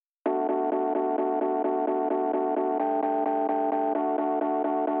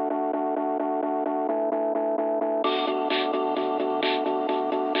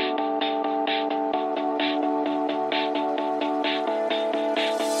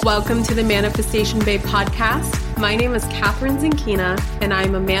Welcome to the Manifestation Babe podcast. My name is Catherine Zinkina, and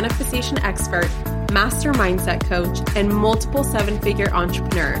I'm a manifestation expert, master mindset coach, and multiple seven-figure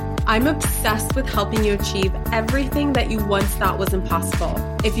entrepreneur. I'm obsessed with helping you achieve everything that you once thought was impossible.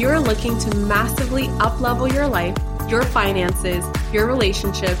 If you're looking to massively up-level your life, your finances, your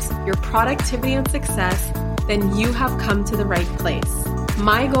relationships, your productivity and success, then you have come to the right place.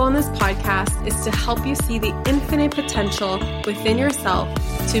 My goal in this podcast is to help you see the infinite potential within yourself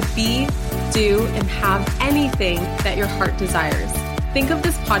to be, do, and have anything that your heart desires. Think of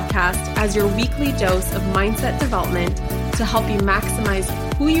this podcast as your weekly dose of mindset development to help you maximize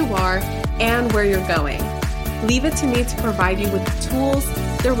who you are and where you're going. Leave it to me to provide you with the tools,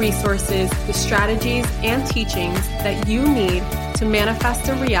 the resources, the strategies, and teachings that you need to manifest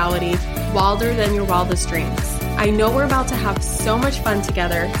a reality wilder than your wildest dreams. I know we're about to have so much fun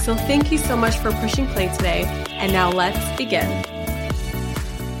together, so thank you so much for pushing play today. And now let's begin.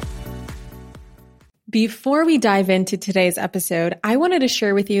 Before we dive into today's episode, I wanted to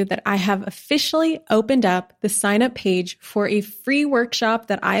share with you that I have officially opened up the sign-up page for a free workshop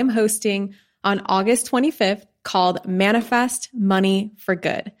that I am hosting on August 25th called Manifest Money for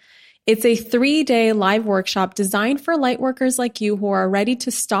Good. It's a 3-day live workshop designed for lightworkers like you who are ready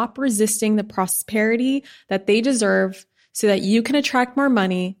to stop resisting the prosperity that they deserve so that you can attract more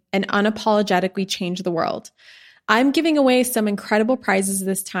money and unapologetically change the world. I'm giving away some incredible prizes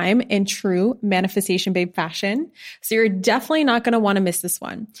this time in true Manifestation Babe fashion, so you're definitely not going to want to miss this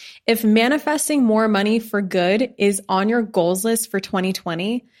one. If manifesting more money for good is on your goals list for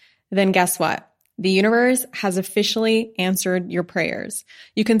 2020, then guess what? The universe has officially answered your prayers.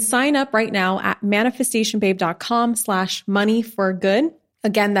 You can sign up right now at manifestationbabe.com/money for good.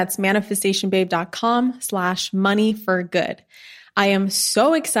 Again, that's manifestationbabe.com/money for good. I am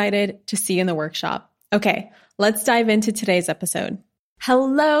so excited to see you in the workshop. Okay, let's dive into today's episode.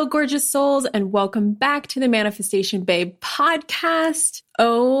 Hello, gorgeous souls, and welcome back to the Manifestation Babe podcast.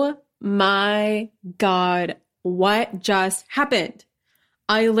 Oh my God, what just happened?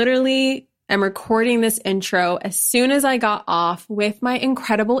 I literally I'm recording this intro as soon as I got off with my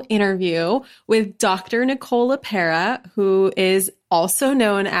incredible interview with Dr. Nicole LaPera, who is also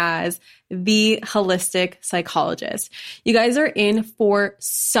known as the Holistic Psychologist. You guys are in for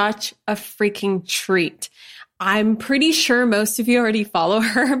such a freaking treat. I'm pretty sure most of you already follow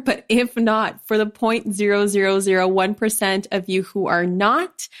her, but if not, for the 0.0001% of you who are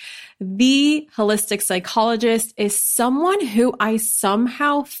not, the Holistic Psychologist is someone who I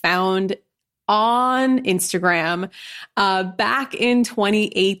somehow found on Instagram back in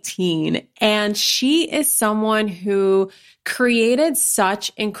 2018. And she is someone who created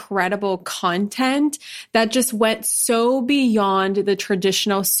such incredible content that just went so beyond the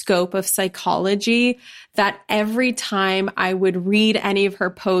traditional scope of psychology that every time I would read any of her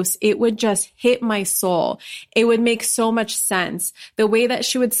posts, it would just hit my soul. It would make so much sense. The way that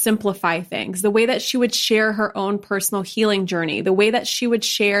she would simplify things, the way that she would share her own personal healing journey, the way that she would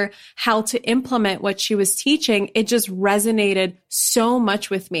share how to implement what she was teaching, it just resonated so much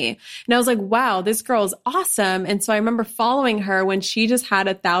with me. And I was like, wow, this girl is awesome. And so I remember following her when she just had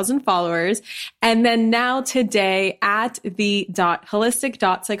 1,000 followers. And then now today at the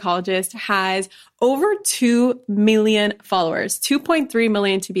Holistic Psychologist has over 2 million followers, 2.3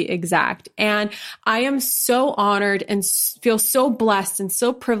 million to be exact. And I am so honored and feel so blessed and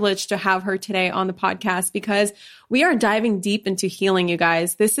so privileged to have her today on the podcast because we are diving deep into healing, you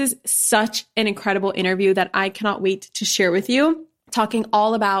guys. This is such an incredible interview that I cannot wait to share with you. Talking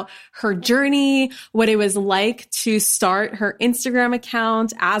all about her journey, what it was like to start her Instagram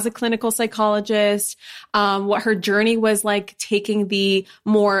account as a clinical psychologist, what her journey was like taking the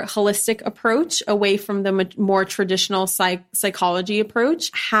more holistic approach away from the more traditional psychology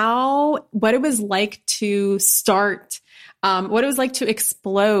approach, what it was like to start what it was like to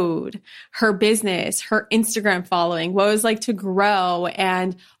explode her business, her Instagram following, what it was like to grow,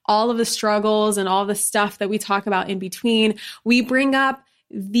 and all of the struggles and all the stuff that we talk about in between. We bring up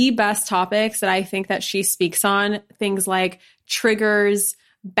the best topics that I think that she speaks on, things like triggers,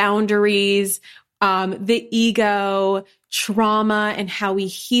 boundaries, the ego, trauma and how we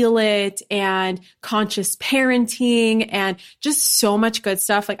heal it, and conscious parenting, and just so much good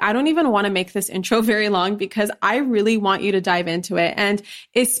stuff. Like, I don't even want to make this intro very long because I really want you to dive into it. And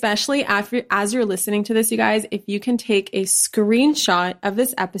especially as you're listening to this, you guys, if you can take a screenshot of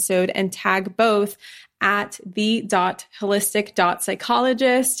this episode and tag both at the holistic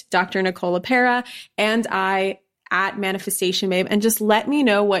psychologist, Dr. Nicole LaPera, and I at Manifestation Babe and just let me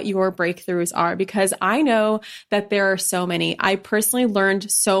know what your breakthroughs are, because I know that there are so many. I personally learned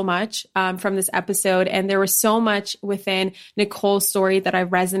so much from this episode, and there was so much within Nicole's story that I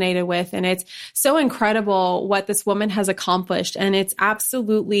resonated with. And it's so incredible what this woman has accomplished. And it's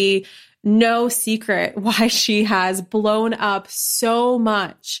absolutely no secret why she has blown up so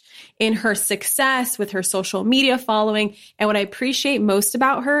much in her success with her social media following. And what I appreciate most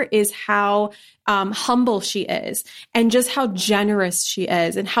about her is how humble she is, and just how generous she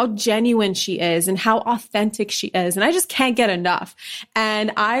is, and how genuine she is, and how authentic she is. And I just can't get enough. And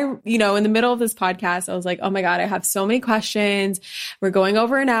in the middle of this podcast, I was like, oh my God, I have so many questions. We're going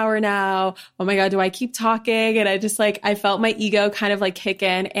over an hour now. Oh my God, do I keep talking? And I felt my ego kind of like kick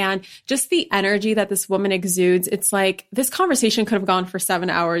in, and just the energy that this woman exudes. It's like this conversation could have gone for 7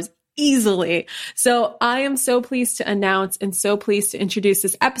 hours easily. So I am so pleased to announce and so pleased to introduce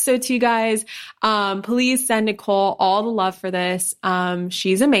this episode to you guys. Please send Nicole all the love for this.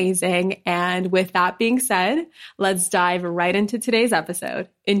 She's amazing. And with that being said, let's dive right into today's episode.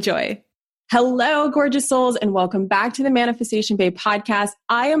 Enjoy. Hello, gorgeous souls, and welcome back to the Manifestation Babe podcast.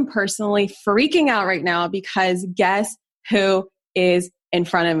 I am personally freaking out right now because guess who is in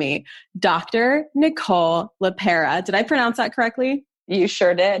front of me? Dr. Nicole LePera. Did I pronounce that correctly? You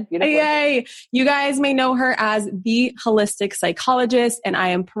sure did. Beautiful. Yay. You guys may know her as the Holistic Psychologist, and I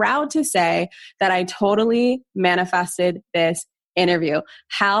am proud to say that I totally manifested this interview.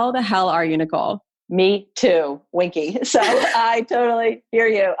 How the hell are you, Nicole? Me too, Winky. So I totally hear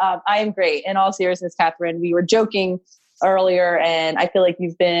you. I am great. In all seriousness, Catherine, we were joking earlier, and I feel like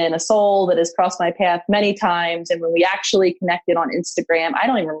you've been a soul that has crossed my path many times. And when we actually connected on Instagram, I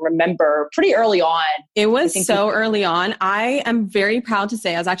don't even remember, pretty early on. It was so early on. I am very proud to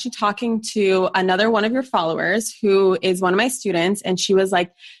say I was actually talking to another one of your followers who is one of my students. And she was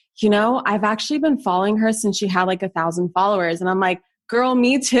like, I've actually been following her since she had like 1,000 followers. And I'm like, girl,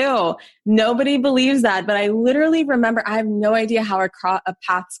 me too. Nobody believes that. But I literally remember, I have no idea how our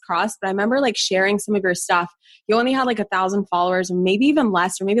paths crossed, but I remember like sharing some of your stuff. You only had like 1,000 followers, or maybe even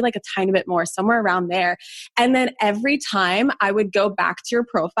less, or maybe like a tiny bit more, somewhere around there. And then every time I would go back to your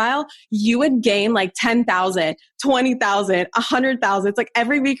profile, you would gain like 10,000, 20,000, 100,000. It's like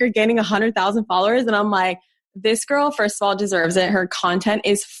every week you're gaining 100,000 followers. And I'm like, this girl, first of all, deserves it. Her content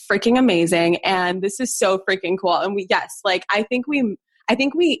is freaking amazing. And this is so freaking cool. And I think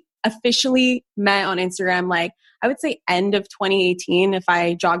we officially met on Instagram, like I would say end of 2018, if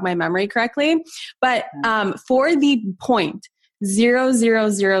I jog my memory correctly. But for the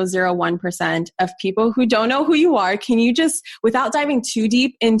 0.00001% of people who don't know who you are, can you just, without diving too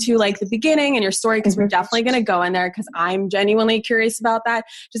deep into like the beginning and your story, because we're definitely going to go in there because I'm genuinely curious about that,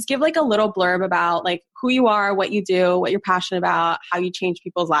 just give like a little blurb about like who you are, what you do, what you're passionate about, how you change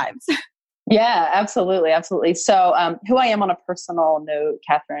people's lives. Yeah, absolutely. Absolutely. So who I am on a personal note,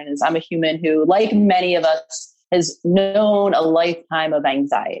 Catherine, is I'm a human who, like many of us, has known a lifetime of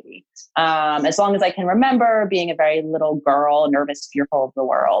anxiety. As long as I can remember, being a very little girl, nervous, fearful of the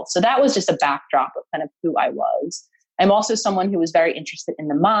world. So that was just a backdrop of kind of who I was. I'm also someone who was very interested in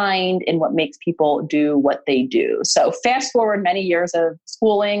the mind and what makes people do what they do. So fast forward many years of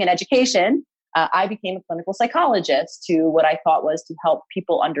schooling and education, I became a clinical psychologist to what I thought was to help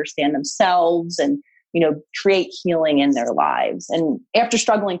people understand themselves and, create healing in their lives. And after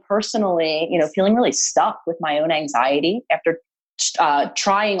struggling personally, feeling really stuck with my own anxiety after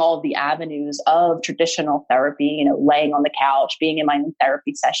trying all of the avenues of traditional therapy, laying on the couch, being in my own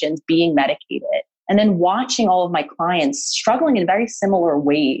therapy sessions, being medicated, and then watching all of my clients struggling in very similar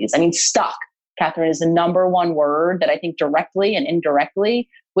ways. I mean, stuck, Catherine, is the number one word that I think directly and indirectly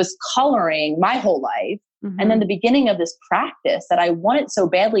was coloring my whole life. Mm-hmm. And then the beginning of this practice that I wanted so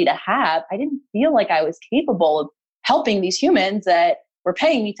badly to have, I didn't feel like I was capable of helping these humans that were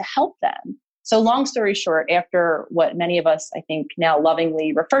paying me to help them. So long story short, after what many of us, I think, now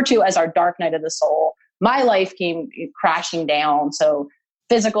lovingly refer to as our dark night of the soul, my life came crashing down. So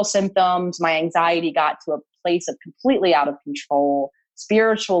physical symptoms, my anxiety got to a place of completely out of control.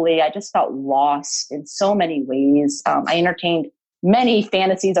 Spiritually, I just felt lost in so many ways. I entertained many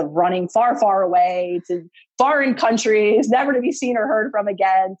fantasies of running far, far away to foreign countries, never to be seen or heard from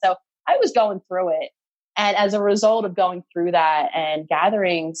again. So I was going through it. And as a result of going through that and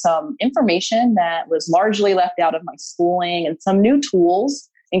gathering some information that was largely left out of my schooling and some new tools,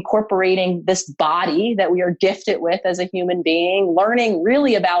 incorporating this body that we are gifted with as a human being, learning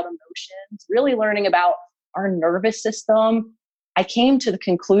really about emotions, really learning about our nervous system, I came to the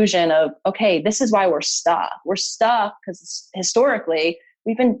conclusion of, okay, this is why we're stuck. We're stuck because historically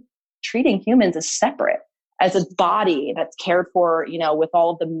we've been treating humans as separate, as a body that's cared for, with all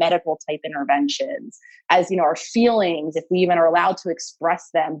of the medical type interventions, as, our feelings, if we even are allowed to express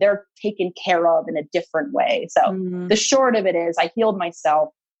them, they're taken care of in a different way. So the short of it is I healed myself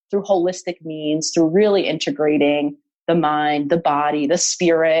through holistic means, through really integrating the mind, the body, the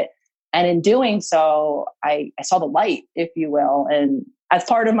spirit. And in doing so, I saw the light, if you will. And as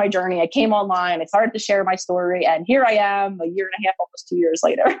part of my journey, I came online, I started to share my story, and here I am a year and a half, almost 2 years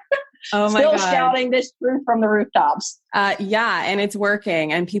later. Oh my Still God. shouting this truth from the rooftops. Yeah. And it's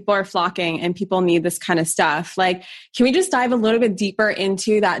working and people are flocking and people need this kind of stuff. Like, can we just dive a little bit deeper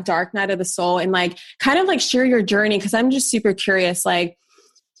into that dark night of the soul and kind of share your journey? Cause I'm just super curious,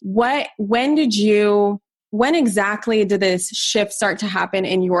 when exactly did this shift start to happen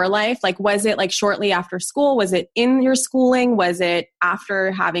in your life? Was it shortly after school? Was it in your schooling? Was it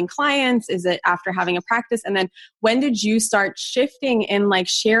after having clients? Is it after having a practice? And then when did you start shifting and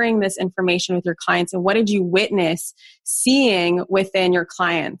sharing this information with your clients? And what did you witness seeing within your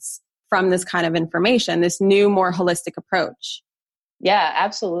clients from this kind of information, this new, more holistic approach? Yeah,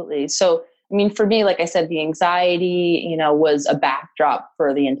 absolutely. So, for me, like I said, the anxiety, was a backdrop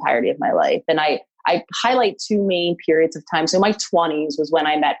for the entirety of my life. And I highlight two main periods of time. So my 20s was when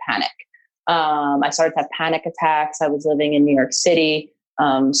I met panic. I started to have panic attacks. I was living in New York City.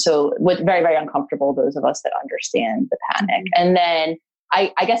 So very, very uncomfortable, those of us that understand the panic. And then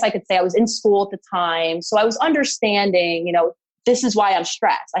I guess I could say I was in school at the time. So I was understanding, this is why I'm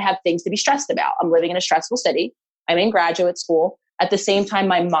stressed. I have things to be stressed about. I'm living in a stressful city. I'm in graduate school. At the same time,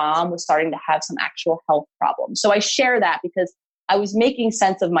 my mom was starting to have some actual health problems. So I share that because I was making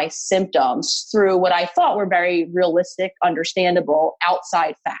sense of my symptoms through what I thought were very realistic, understandable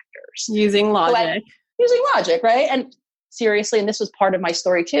outside factors. Using logic. Using logic, right? And seriously, and this was part of my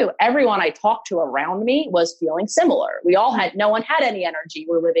story too, everyone I talked to around me was feeling similar. No one had any energy.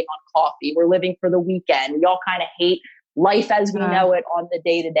 We're living on coffee. We're living for the weekend. We all kind of hate life as we know it on the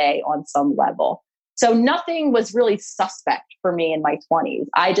day-to-day on some level. So nothing was really suspect for me in my 20s.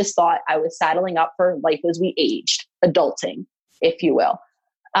 I just thought I was saddling up for life as we aged, adulting, if you will.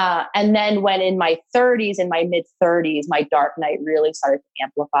 And then when in my 30s, in my mid 30s, my dark night really started to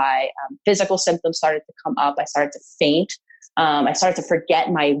amplify. Physical symptoms started to come up. I started to faint. I started to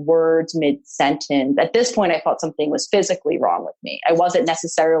forget my words mid-sentence. At this point, I thought something was physically wrong with me. I wasn't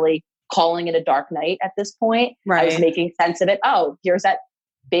necessarily calling it a dark night at this point. Right. I was making sense of it. Oh, here's that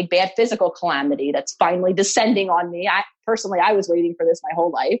big, bad physical calamity that's finally descending on me. I was waiting for this my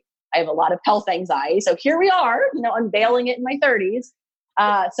whole life. I have a lot of health anxiety. So here we are, unveiling it in my 30s.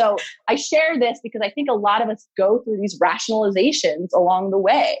 So I share this because I think a lot of us go through these rationalizations along the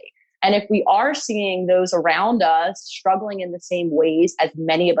way. And if we are seeing those around us struggling in the same ways as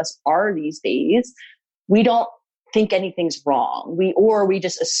many of us are these days, we don't think anything's wrong. We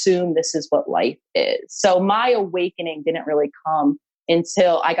just assume this is what life is. So my awakening didn't really come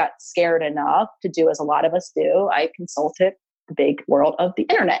until I got scared enough to do as a lot of us do. I consulted the big world of the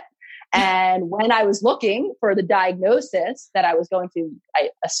internet. And when I was looking for the diagnosis that I was going to, I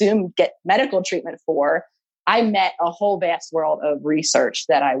assume, get medical treatment for, I met a whole vast world of research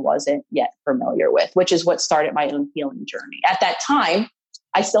that I wasn't yet familiar with, which is what started my own healing journey. At that time,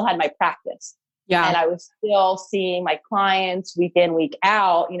 I still had my practice. Yeah. And I was still seeing my clients week in, week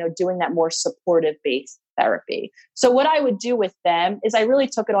out, doing that more supportive based therapy. So what I would do with them is I really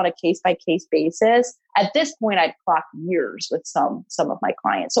took it on a case by case basis. At this point, I'd clocked years with some of my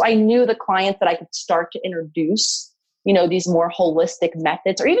clients. So I knew the clients that I could start to introduce, these more holistic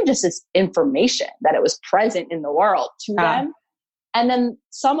methods, or even just this information that it was present in the world to them. And then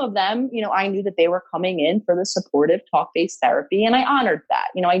some of them, I knew that they were coming in for the supportive talk-based therapy, and I honored that.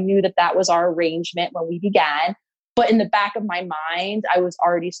 I knew that that was our arrangement when we began. But in the back of my mind, I was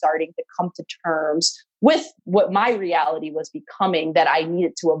already starting to come to terms with what my reality was becoming, that I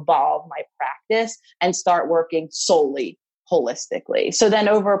needed to evolve my practice and start working solely holistically. So then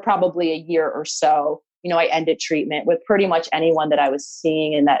over probably a year or so, I ended treatment with pretty much anyone that I was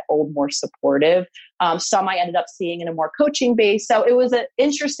seeing in that old, more supportive. Some I ended up seeing in a more coaching base. So it was an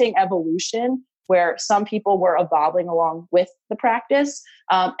interesting evolution where some people were evolving along with the practice,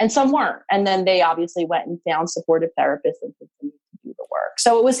 and some weren't. And then they obviously went and found supportive therapists and continued to do the work.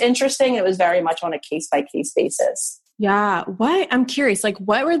 So it was interesting. It was very much on a case-by-case basis. Yeah. I'm curious,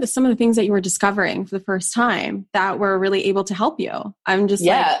 what were some of the things that you were discovering for the first time that were really able to help you? I'm just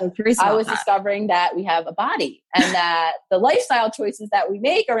so curious about I was discovering that we have a body and that the lifestyle choices that we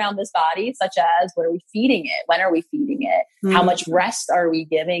make around this body, such as what are we feeding it? When are we feeding it? How much rest are we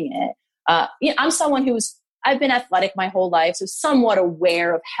giving it? I'm someone I've been athletic my whole life, so somewhat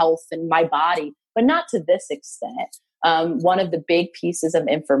aware of health and my body, but not to this extent. one of the big pieces of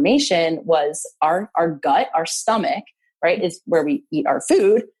information was our gut, our stomach, right, is where we eat our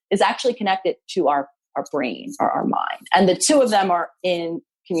food, is actually connected to our brain or our mind. And the two of them are in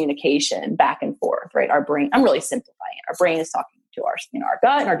communication back and forth, right? Our brain, I'm really simplifying it. Our brain is talking to our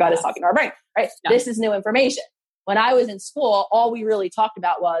gut, and our gut is talking to our brain, right? Yeah. This is new information. When I was in school, all we really talked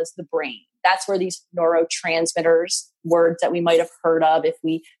about was the brain. That's where these neurotransmitters, words that we might have heard of, if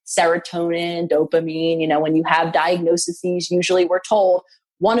we serotonin, dopamine, when you have diagnoses, usually we're told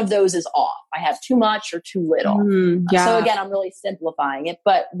one of those is off. I have too much or too little. Yeah. So again, I'm really simplifying it.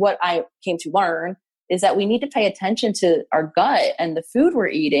 But what I came to learn is that we need to pay attention to our gut and the food we're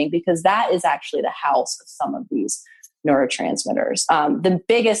eating, because that is actually the house of some of these neurotransmitters. The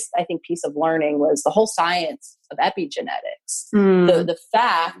biggest, I think, piece of learning was the whole science of epigenetics. The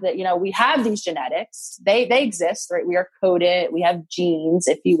fact that, we have these genetics, they exist, right? We are coded, we have genes,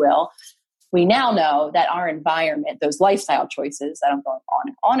 if you will. We now know that our environment, those lifestyle choices that I'm going on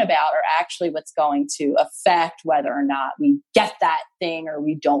and on about, are actually what's going to affect whether or not we get that thing or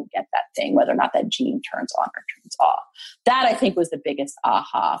we don't get that thing, whether or not that gene turns on or turns off. That, I think, was the biggest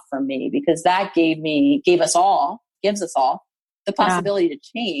aha for me, because that gives us all the possibility to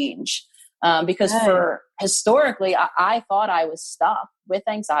change. Because historically, I thought I was stuck with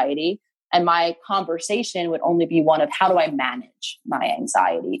anxiety, and my conversation would only be one of, how do I manage my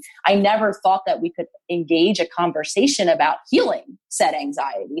anxiety? I never thought that we could engage a conversation about healing said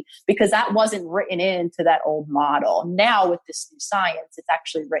anxiety, because that wasn't written into that old model. Now with this new science, it's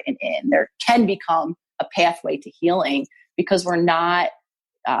actually written in. There can become a pathway to healing, because we're not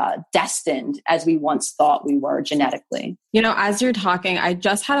destined as we once thought we were genetically. As you're talking, I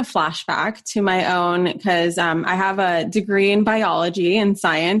just had a flashback to my own, because I have a degree in biology and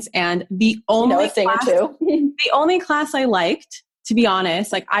science, and the only class I liked, to be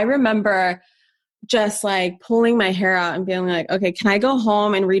honest, I remember just pulling my hair out and being like, okay, can I go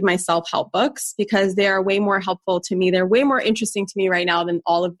home and read my self-help books? Because they are way more helpful to me. They're way more interesting to me right now than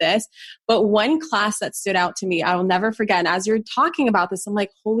all of this. But one class that stood out to me, I will never forget. And as you're talking about this, I'm like,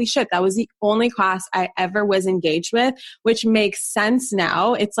 holy shit, that was the only class I ever was engaged with, which makes sense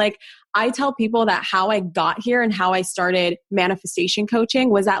now. It's like, I tell people that how I got here and how I started manifestation coaching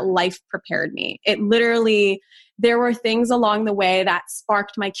was that life prepared me. It literally, there were things along the way that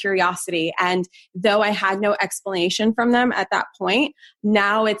sparked my curiosity. And though I had no explanation from them at that point,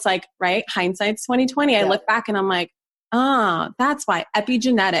 now it's like, right, hindsight's 2020. I look back and I'm like, that's why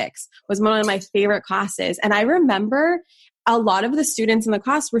epigenetics was one of my favorite classes. And I remember a lot of the students in the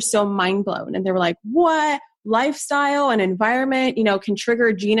class were so mind blown, and they were like, what? Lifestyle and environment, can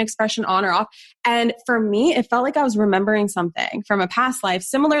trigger gene expression on or off. And for me, it felt like I was remembering something from a past life.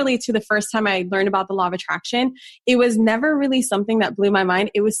 Similarly to the first time I learned about the law of attraction, it was never really something that blew my mind.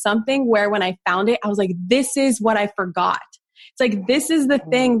 It was something where when I found it, I was like, this is what I forgot. It's like, this is the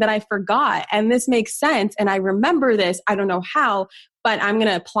thing that I forgot, and this makes sense. And I remember this. I don't know how, but I'm going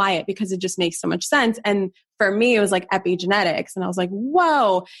to apply it because it just makes so much sense. And for me, it was like epigenetics. And I was like,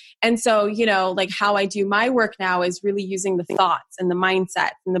 whoa. And so, how I do my work now is really using the thoughts and the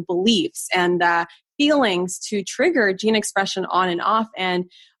mindset and the beliefs and the feelings to trigger gene expression on and off. And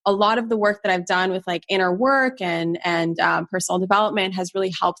a lot of the work that I've done with inner work and personal development has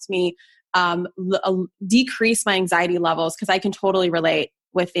really helped me decrease my anxiety levels, because I can totally relate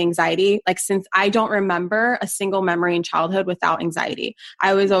with the anxiety. Since I don't remember a single memory in childhood without anxiety,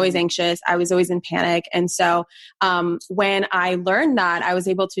 I was always anxious. I was always in panic. And so when I learned that, I was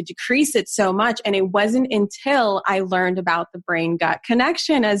able to decrease it so much. And it wasn't until I learned about the brain-gut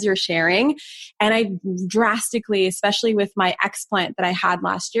connection, as you're sharing. And I drastically, especially with my explant that I had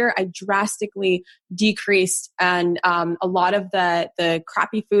last year, I drastically decreased and a lot of the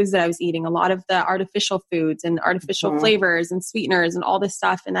crappy foods that I was eating, a lot of the artificial foods and artificial flavors and sweeteners and all this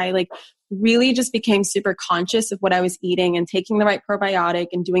stuff. And I really just became super conscious of what I was eating and taking the right probiotic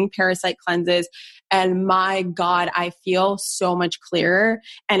and doing parasite cleanses. And my God, I feel so much clearer.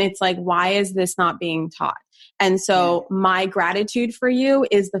 And it's like, why is this not being taught? And so my gratitude for you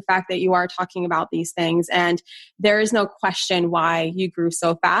is the fact that you are talking about these things. And there is no question why you grew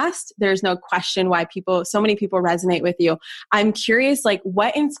so fast. There's no question why so many people resonate with you. I'm curious,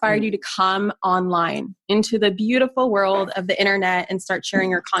 what inspired you to come online into the beautiful world of the internet and start sharing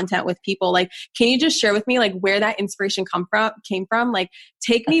your content with people? Can you just share with me, where that inspiration came from?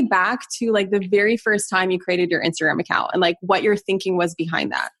 Take me back to the very first time you created your Instagram account and what your thinking was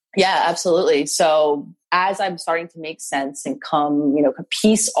behind that. Yeah, absolutely. So as I'm starting to make sense and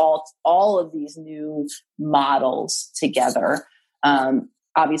piece all of these new models together,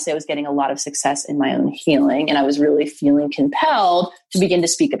 obviously I was getting a lot of success in my own healing, and I was really feeling compelled to begin to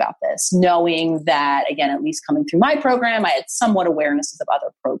speak about this, knowing that, again, at least coming through my program, I had somewhat awarenesses of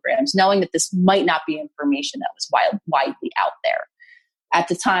other programs, knowing that this might not be information that was widely out there. At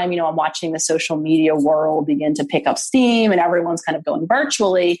the time, I'm watching the social media world begin to pick up steam, and everyone's kind of going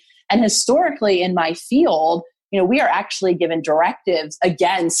virtually. And historically in my field, we are actually given directives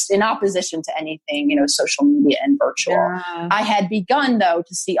in opposition to anything, social media and virtual. Yeah. I had begun, though,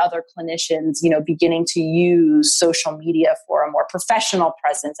 to see other clinicians, beginning to use social media for a more professional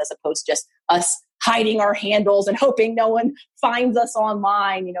presence, as opposed to just us hiding our handles and hoping no one finds us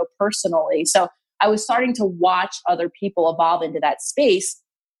online, personally. So I was starting to watch other people evolve into that space.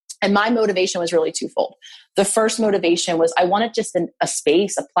 And my motivation was really twofold. The first motivation was I wanted just a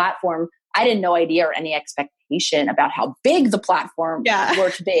space, a platform. I had no idea or any expectation about how big the platform were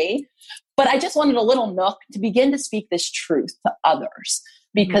to be. But I just wanted a little nook to begin to speak this truth to others.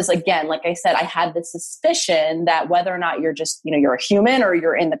 Because again, like I said, I had this suspicion that whether or not you're just, you're a human or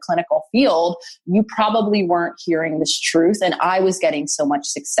you're in the clinical field, you probably weren't hearing this truth. And I was getting so much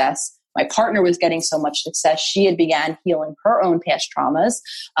success. My partner was getting so much success. She had began healing her own past traumas.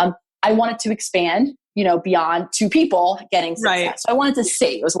 I wanted to expand, beyond two people getting success. Right. So I wanted to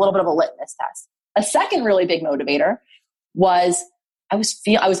see. It was a little bit of a litmus test. A second really big motivator was I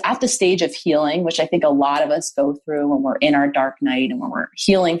was at the stage of healing, which I think a lot of us go through when we're in our dark night and when we're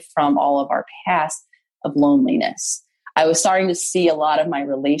healing from all of our past, of loneliness. I was starting to see a lot of my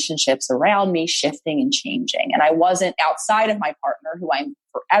relationships around me shifting and changing. And I wasn't outside of my partner, who I'm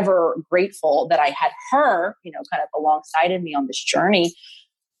forever grateful that I had her, kind of alongside of me on this journey.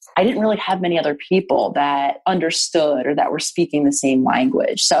 I didn't really have many other people that understood or that were speaking the same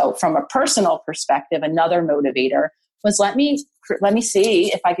language. So from a personal perspective, another motivator was let me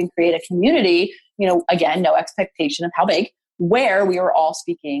see if I can create a community, again, no expectation of how big, where we were all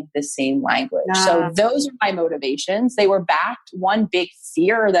speaking the same language. Yeah. So those are my motivations. They were backed. One big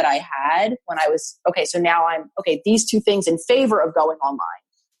fear that I had when I was, so now these two things in favor of going online.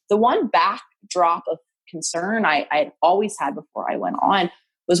 The one backdrop of concern I always had before I went on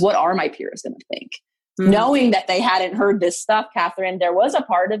was, what are my peers going to think? Mm-hmm. Knowing that they hadn't heard this stuff, Catherine, there was a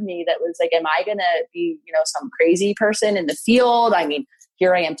part of me that was like, am I going to be, some crazy person in the field? I mean,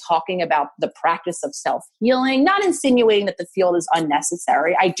 here I am talking about the practice of self-healing, not insinuating that the field is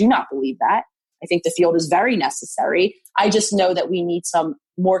unnecessary. I do not believe that. I think the field is very necessary. I just know that we need some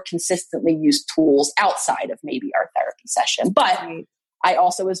more consistently used tools outside of maybe our therapy session. But I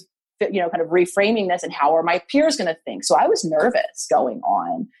also was, kind of reframing this, and how are my peers going to think? So I was nervous going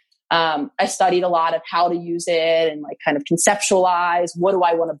on. I studied a lot of how to use it and kind of conceptualize, what do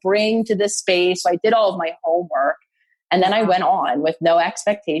I want to bring to this space? So I did all of my homework. And then I went on with no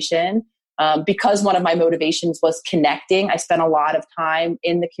expectation. Because one of my motivations was connecting, I spent a lot of time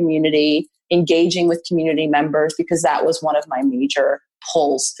in the community, engaging with community members, because that was one of my major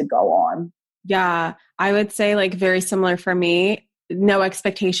pulls to go on. Yeah, I would say very similar for me, no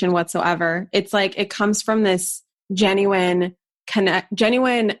expectation whatsoever. It's it comes from this genuine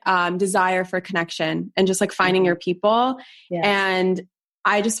desire for connection and just finding your people. Yes. And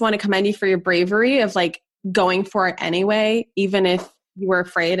I just want to commend you for your bravery of going for it anyway, even if you were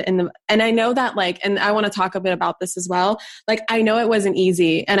afraid. And I know that and I want to talk a bit about this as well. I know it wasn't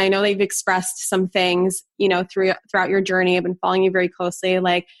easy, and I know they've expressed some things, throughout your journey. I've been following you very closely,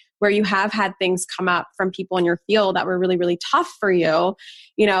 where you have had things come up from people in your field that were really, really tough for you.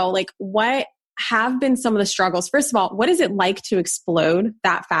 What have been some of the struggles? First of all, what is it like to explode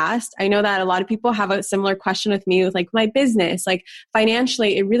that fast? I know that a lot of people have a similar question with me with my business,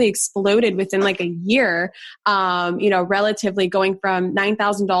 financially, it really exploded within a year, relatively going from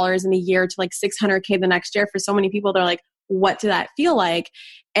 $9,000 in a year to $600K the next year. For so many people, they're what did that feel like?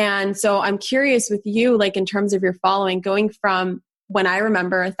 And so I'm curious with you, in terms of your following, going from when I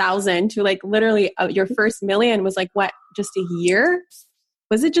remember 1,000 to literally your first million was what, just a year?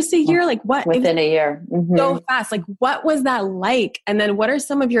 Was it just a year? What? Within a year. Mm-hmm. So fast. What was that like? And then what are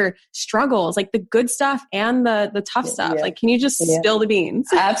some of your struggles, the good stuff and the tough stuff? Yeah. Can you just spill the beans?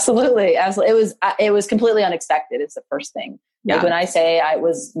 Absolutely. Absolutely. It was completely unexpected. It's the first thing. Yeah. When I say I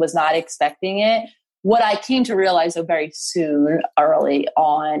was not expecting it, what I came to realize very soon, early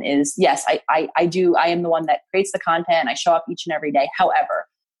on, is yes, I am the one that creates the content. I show up each and every day. However,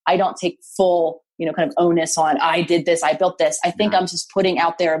 I don't take full, kind of onus on, I did this, I built this. I think I'm just putting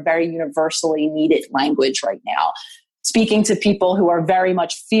out there a very universally needed language right now, speaking to people who are very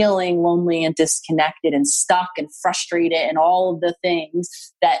much feeling lonely and disconnected and stuck and frustrated and all of the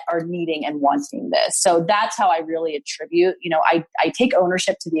things that are needing and wanting this. So that's how I really attribute, I take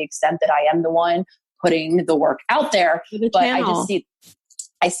ownership to the extent that I am the one putting the work out there, but channel. I just see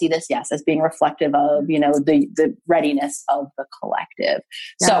I see this, yes, as being reflective of, the readiness of the collective.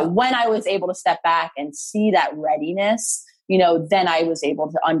 Yeah. So when I was able to step back and see that readiness, then I was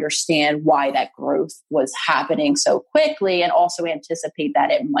able to understand why that growth was happening so quickly and also anticipate that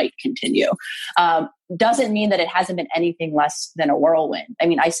it might continue. Doesn't mean that it hasn't been anything less than a whirlwind. I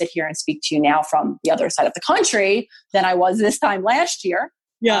mean, I sit here and speak to you now from the other side of the country than I was this time last year.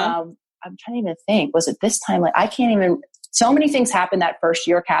 Yeah. I'm trying to even think, was it this time? I can't even, so many things happened that first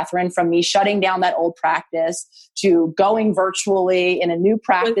year, Catherine, from me shutting down that old practice to going virtually in a new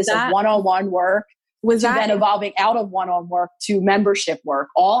practice of one-on-one work. Then evolving out of one-on-one work to membership work,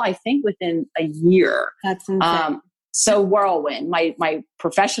 all I think within a year. That's insane. So whirlwind. My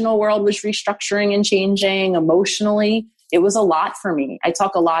professional world was restructuring and changing emotionally. It was a lot for me. I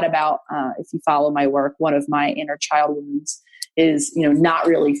talk a lot about, if you follow my work, one of my inner child wounds is, not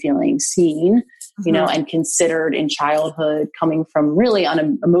really feeling seen, and considered in childhood, coming from really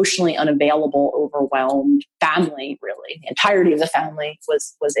emotionally unavailable, overwhelmed family, really. The entirety of the family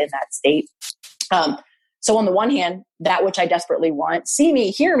was in that state. So on the one hand, that which I desperately want, see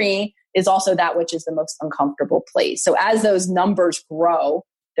me, hear me, is also that which is the most uncomfortable place. So as those numbers grow,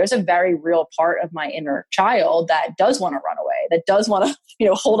 there's a very real part of my inner child that does want to run away, that does want to,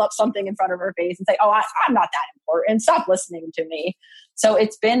 hold up something in front of her face and say, oh, I'm not that important. Stop listening to me. So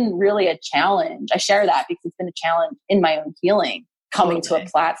it's been really a challenge. I share that because it's been a challenge in my own healing, coming to a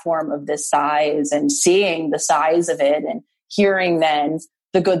platform of this size and seeing the size of it and hearing then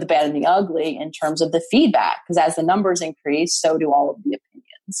the good, the bad, and the ugly in terms of the feedback. Because as the numbers increase, so do all of the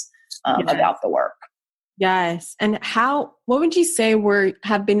opinions about the work. Yes. And what would you say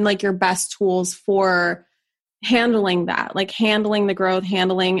have been like your best tools for handling that? Like handling the growth,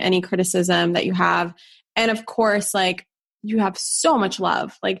 handling any criticism that you have. And of course, like you have so much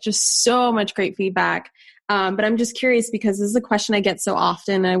love, like just so much great feedback. But I'm just curious because this is a question I get so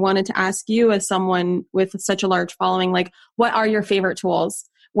often. And I wanted to ask you as someone with such a large following, like what are your favorite tools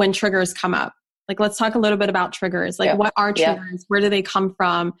when triggers come up? Like, let's talk a little bit about triggers. Like what are triggers? Where do they come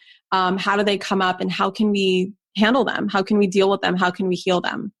from? How do they come up and how can we handle them? How can we deal with them? How can we heal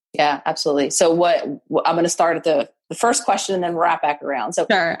them? Yeah, absolutely. So I'm going to start at the first question and then wrap back around. So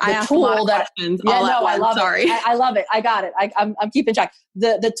sure. I asked a lot of questions. I love Sorry. it. I love it. I got it. I'm keeping track.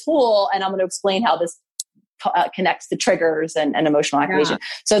 The tool, and I'm going to explain how this connects to triggers and emotional activation. Yeah.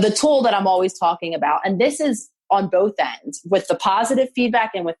 So the tool that I'm always talking about, and this is on both ends with the positive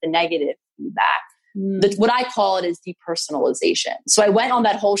feedback and with the negative feedback. What I call it is depersonalization. So I went on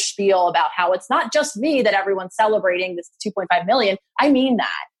that whole spiel about how it's not just me that everyone's celebrating this 2.5 million. I mean that.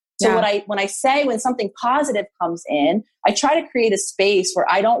 So when I say when something positive comes in, I try to create a space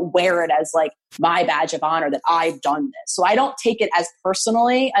where I don't wear it as like my badge of honor that I've done this. So I don't take it as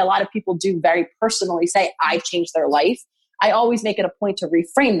personally. A lot of people do very personally say, I've changed their life. I always make it a point to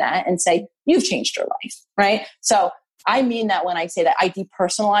reframe that and say, you've changed your life, right? So I mean that when I say that I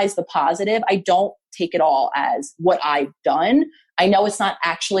depersonalize the positive, I don't take it all as what I've done. I know it's not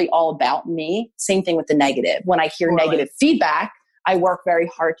actually all about me. Same thing with the negative. When I hear negative feedback, I work very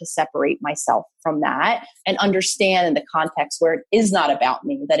hard to separate myself from that and understand in the context where it is not about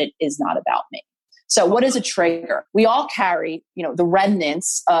me, that it is not about me. So what is a trigger? We all carry, the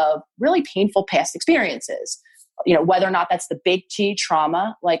remnants of really painful past experiences. Whether or not that's the big T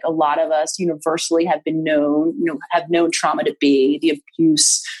trauma, like a lot of us universally have been known, have known trauma to be the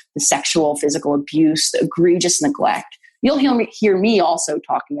abuse, the sexual, physical abuse, the egregious neglect. You'll hear me also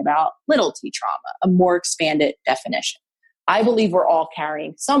talking about little T trauma, a more expanded definition. I believe we're all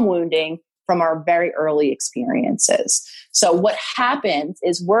carrying some wounding from our very early experiences. So what happens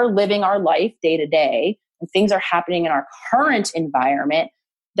is we're living our life day to day, and things are happening in our current environment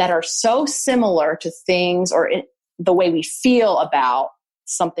that are so similar to things or the way we feel about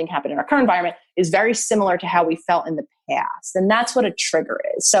something happened in our current environment is very similar to how we felt in the past. And that's what a trigger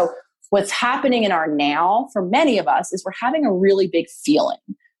is. So what's happening in our now for many of us is we're having a really big feeling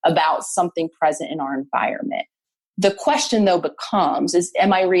about something present in our environment. The question though becomes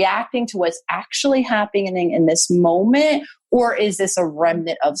am I reacting to what's actually happening in this moment, or is this a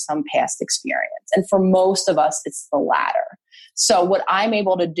remnant of some past experience? And for most of us, it's the latter. So what I'm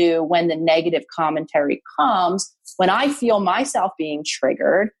able to do when the negative commentary comes, when I feel myself being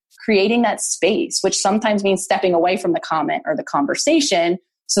triggered, creating that space, which sometimes means stepping away from the comment or the conversation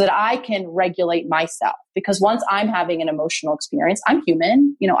so that I can regulate myself. Because once I'm having an emotional experience, I'm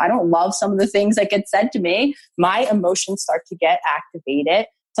human. I don't love some of the things that get said to me. My emotions start to get activated.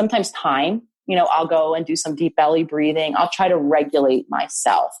 Sometimes I'll go and do some deep belly breathing. I'll try to regulate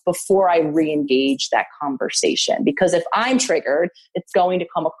myself before I re-engage that conversation. Because if I'm triggered, it's going to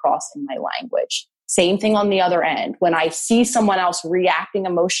come across in my language. Same thing on the other end. When I see someone else reacting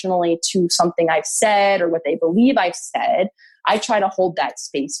emotionally to something I've said or what they believe I've said, I try to hold that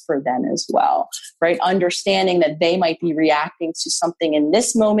space for them as well, right? Understanding that they might be reacting to something in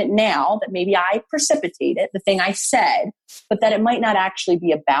this moment now that maybe I precipitated, the thing I said, but that it might not actually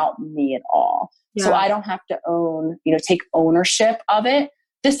be about me at all. Yeah. So I don't have to take ownership of it.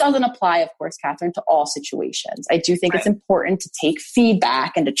 This doesn't apply, of course, Catherine, to all situations. I do think it's important to take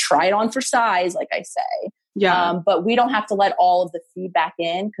feedback and to try it on for size, like I say. Yeah. But we don't have to let all of the feedback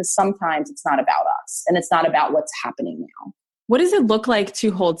in, because sometimes it's not about us and it's not about what's happening now. What does it look like to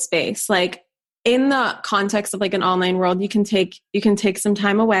hold space? Like in the context of like an online world, you can take some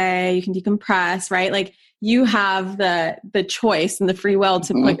time away, you can decompress, right? Like you have the choice and the free will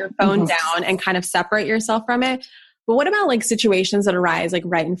to put your phone down and kind of separate yourself from it. But what about like situations that arise like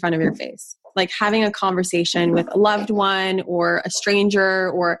right in front of your face? Like having a conversation with a loved one or a stranger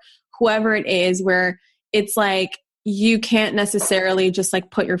or whoever it is, where it's like you can't necessarily just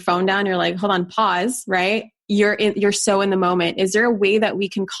like put your phone down. You're like, hold on, pause, right? You're so in the moment. Is there a way that we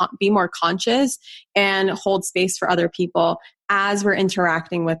can be more conscious and hold space for other people as we're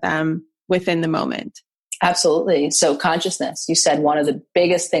interacting with them within the moment? Absolutely. So consciousness, you said one of the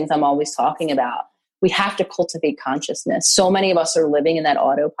biggest things I'm always talking about. We have to cultivate consciousness. So many of us are living in that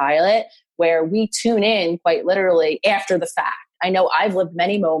autopilot where we tune in quite literally after the fact. I know I've lived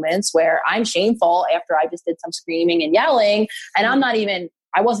many moments where I'm shameful after I just did some screaming and yelling, and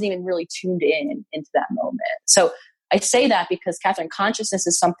I wasn't even really tuned into that moment. So I say that because, Catherine, consciousness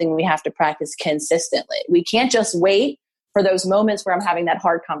is something we have to practice consistently. We can't just wait for those moments where I'm having that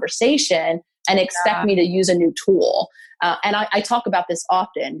hard conversation and expect me to use a new tool. And I talk about this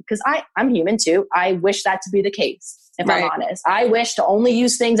often because I'm human too. I wish that to be the case, if I'm honest. I wish to only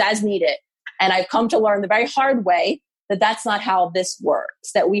use things as needed. And I've come to learn the very hard way that that's not how this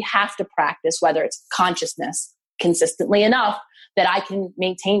works, that we have to practice, whether it's consciousness consistently enough that I can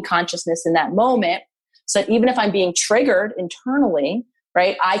maintain consciousness in that moment. So even if I'm being triggered internally,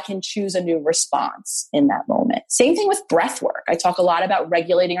 right, I can choose a new response in that moment. Same thing with breath work. I talk a lot about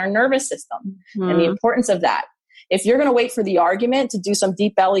regulating our nervous system and the importance of that. If you're going to wait for the argument to do some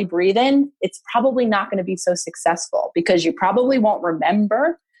deep belly breathing, it's probably not going to be so successful because you probably won't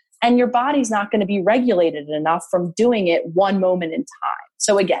remember and your body's not going to be regulated enough from doing it one moment in time.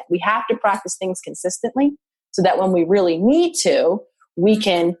 So again, we have to practice things consistently so that when we really need to, we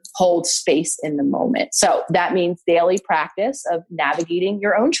can hold space in the moment. So that means daily practice of navigating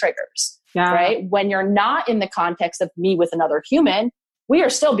your own triggers, right? When you're not in the context of me with another human, we are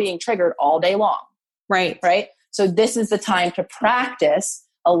still being triggered all day long. Right. So this is the time to practice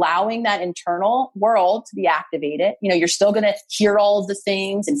allowing that internal world to be activated. You're still going to hear all of the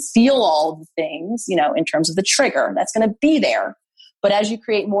things and feel all of the things, in terms of the trigger that's going to be there. But as you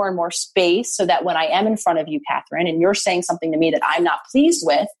create more and more space so that when I am in front of you, Catherine, and you're saying something to me that I'm not pleased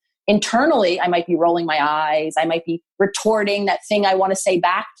with, internally, I might be rolling my eyes. I might be retorting that thing I want to say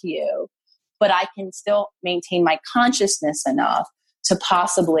back to you, but I can still maintain my consciousness enough to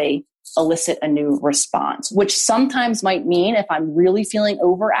possibly elicit a new response, which sometimes might mean, if I'm really feeling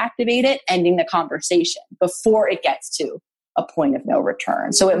overactivated, ending the conversation before it gets to a point of no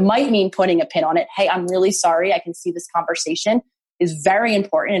return. So it might mean putting a pin on it. Hey, I'm really sorry. I can see this conversation is very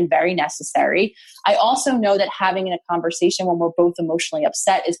important and very necessary. I also know that having a conversation when we're both emotionally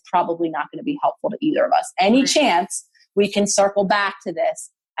upset is probably not going to be helpful to either of us. Any chance we can circle back to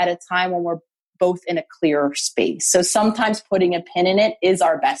this at a time when we're both in a clearer space. So sometimes putting a pin in it is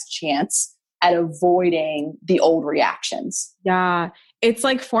our best chance at avoiding the old reactions. Yeah. It's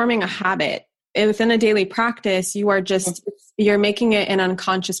like forming a habit. Within a daily practice, you're making it an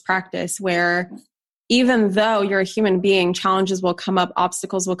unconscious practice where even though you're a human being, challenges will come up,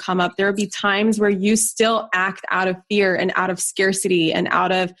 obstacles will come up. There will be times where you still act out of fear and out of scarcity and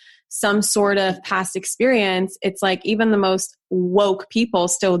out of some sort of past experience. It's like even the most woke people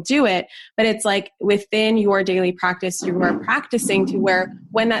still do it, but it's like within your daily practice, you are practicing to where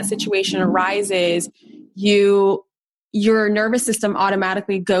when that situation arises, your nervous system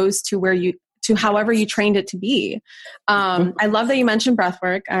automatically goes to however you trained it to be. I love that you mentioned breath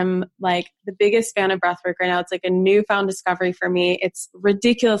work. I'm like the biggest fan of breath work right now. It's like a newfound discovery for me. It's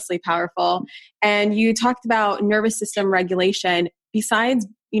ridiculously powerful. And you talked about nervous system regulation. Besides,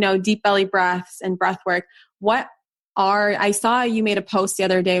 deep belly breaths and breath work, I saw you made a post the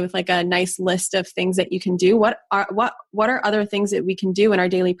other day with like a nice list of things that you can do. What are other things that we can do in our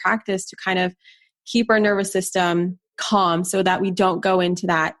daily practice to kind of keep our nervous system calm so that we don't go into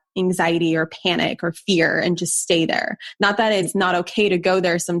that anxiety or panic or fear and just stay there? Not that it's not okay to go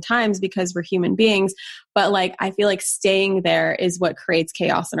there sometimes because we're human beings, but like I feel like staying there is what creates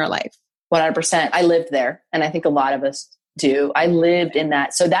chaos in our life. 100%. I lived there. And I think a lot of us do. I lived in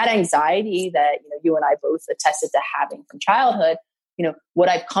that. So that anxiety that, you and I both attested to having from childhood, what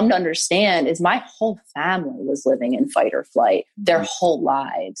I've come to understand is my whole family was living in fight or flight their whole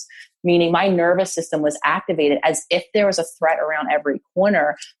lives, meaning my nervous system was activated as if there was a threat around every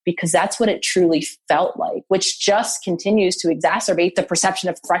corner, because that's what it truly felt like, which just continues to exacerbate the perception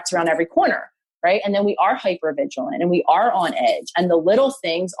of threats around every corner. Right. And then we are hypervigilant and we are on edge, and the little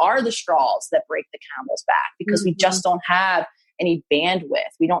things are the straws that break the camel's back, because we just don't have any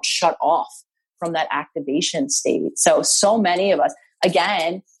bandwidth. We don't shut off from that activation state. So many of us,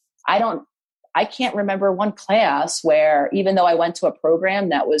 again, I can't remember one class where, even though I went to a program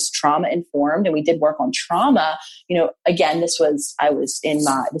that was trauma informed and we did work on trauma, again, this was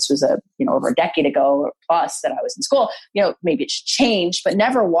over a decade ago or plus that I was in school, maybe it's changed, but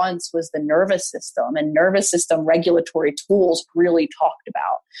never once was the nervous system and nervous system regulatory tools really talked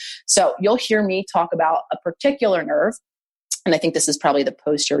about. So you'll hear me talk about a particular nerve. And I think this is probably the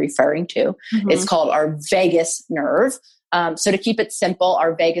post you're referring to. It's called our vagus nerve. So to keep it simple,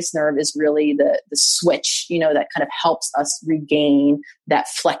 our vagus nerve is really the switch, that kind of helps us regain that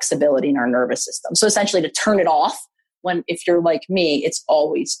flexibility in our nervous system. So essentially to turn it off if you're like me, it's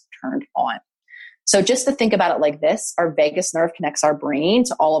always turned on. So just to think about it like this, our vagus nerve connects our brain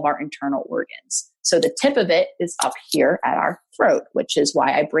to all of our internal organs. So the tip of it is up here at our throat, which is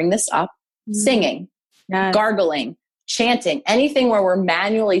why I bring this up. Singing, gargling, chanting, anything where we're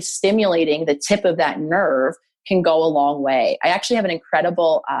manually stimulating the tip of that nerve can go a long way. I actually have an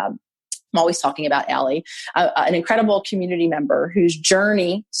incredible, I'm always talking about Allie, an incredible community member whose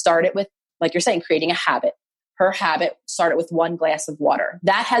journey started with, like you're saying, creating a habit. Her habit started with 1 glass of water.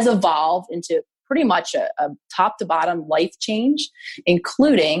 That has evolved into pretty much a top to bottom life change,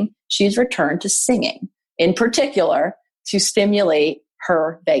 including she's returned to singing, in particular to stimulate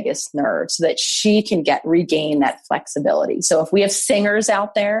her vagus nerve so that she can regain that flexibility. So if we have singers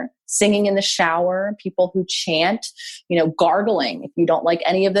out there singing in the shower, people who chant, gargling, if you don't like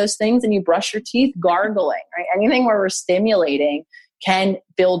any of those things and you brush your teeth, gargling, right? Anything where we're stimulating can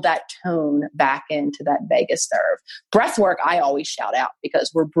build that tone back into that vagus nerve. Breath work, I always shout out,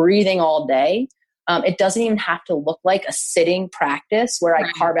 because we're breathing all day. It doesn't even have to look like a sitting practice where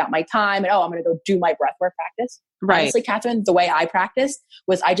I carve out my time and, I'm going to go do my breathwork practice. Right. Honestly, Catherine, the way I practiced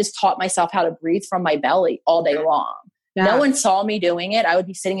was I just taught myself how to breathe from my belly all day long. Yeah. No one saw me doing it. I would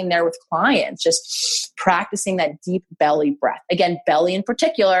be sitting in there with clients, just practicing that deep belly breath. Again, belly in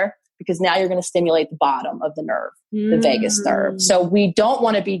particular, because now you're going to stimulate the bottom of the nerve, the vagus nerve. So we don't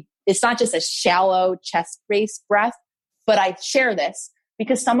want to it's not just a shallow chest-based breath, but I share this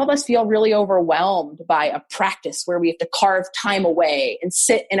because some of us feel really overwhelmed by a practice where we have to carve time away and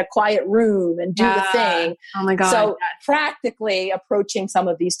sit in a quiet room and do the thing. Oh my God. So practically approaching some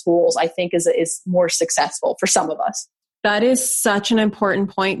of these tools, I think is more successful for some of us. That is such an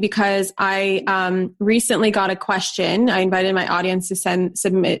important point, because I recently got a question. I invited my audience to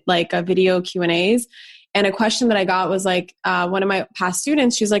submit like a video Q&As. And a question that I got was like, one of my past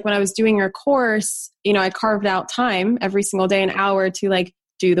students, she's like, when I was doing your course, I carved out time every single day, an hour to like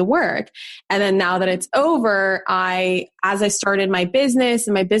do the work. And then now that it's over, as I started my business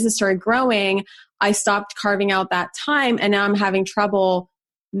and my business started growing, I stopped carving out that time. And now I'm having trouble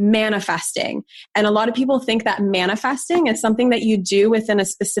manifesting. And a lot of people think that manifesting is something that you do within a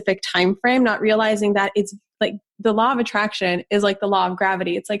specific time frame, not realizing that it's like the law of attraction is like the law of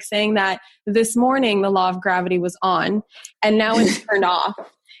gravity. It's like saying that this morning the law of gravity was on and now it's turned off.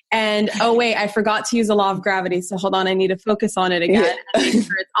 And oh wait, I forgot to use the law of gravity. So hold on, I need to focus on it again and make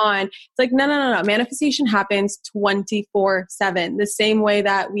sure it's on. It's like, no. Manifestation happens 24/7. The same way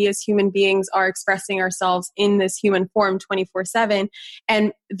that we as human beings are expressing ourselves in this human form 24/7.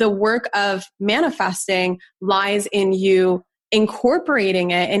 And the work of manifesting lies in you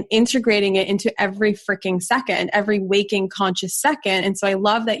incorporating it and integrating it into every freaking second, every waking conscious second. And so I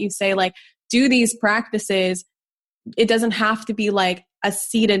love that you say like, do these practices. It doesn't have to be like a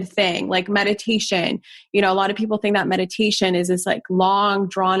seated thing, like meditation. A lot of people think that meditation is this like long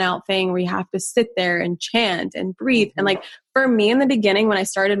drawn out thing where you have to sit there and chant and breathe. And like for me in the beginning, when I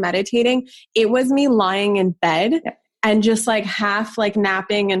started meditating, it was me lying in bed and just like half like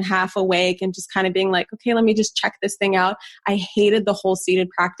napping and half awake and just kind of being like, okay, let me just check this thing out. I hated the whole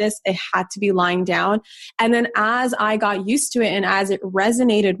seated practice. It had to be lying down. And then as I got used to it and as it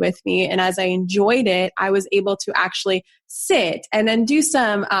resonated with me and as I enjoyed it, I was able to actually sit and then do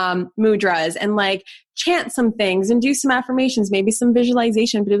some mudras and like chant some things and do some affirmations, maybe some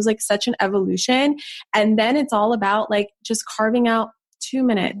visualization, but it was like such an evolution. And then it's all about like just carving out 2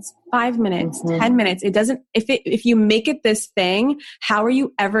 minutes, 5 minutes, 10 minutes. It doesn't, if you make it this thing, how are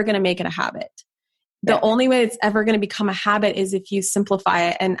you ever going to make it a habit? The only way it's ever going to become a habit is if you simplify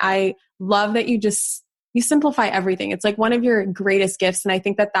it. And I love that you simplify everything. It's like one of your greatest gifts. And I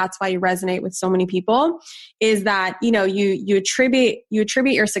think that that's why you resonate with so many people, is that, you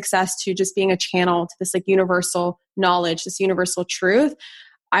attribute your success to just being a channel to this like universal knowledge, this universal truth.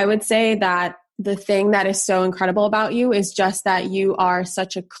 I would say that the thing that is so incredible about you is just that you are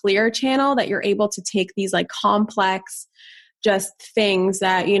such a clear channel that you're able to take these like complex just things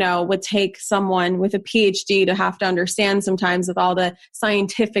that, would take someone with a PhD to have to understand sometimes, with all the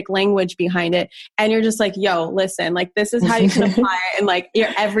scientific language behind it. And you're just like, yo, listen, like this is how you can apply it in like your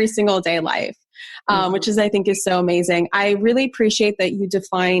every single day life, which is, I think, is so amazing. I really appreciate that you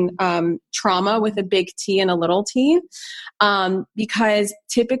define trauma with a big T and a little t, because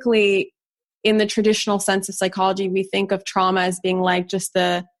typically in the traditional sense of psychology, we think of trauma as being like just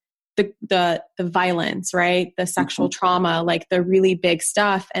the violence, right? The sexual trauma, like the really big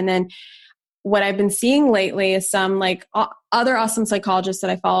stuff. And then what I've been seeing lately is some like other awesome psychologists that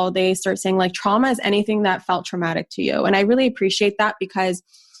I follow, they start saying like trauma is anything that felt traumatic to you. And I really appreciate that, because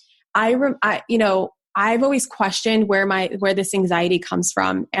I've always questioned where this anxiety comes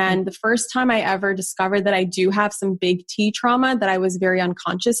from. And the first time I ever discovered that I do have some big T trauma that I was very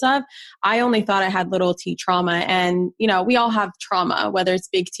unconscious of, I only thought I had little T trauma. And, we all have trauma, whether it's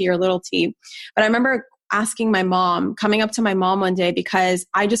big T or little T. But I remember coming up to my mom one day because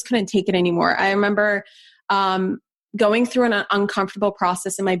I just couldn't take it anymore. I remember, going through an uncomfortable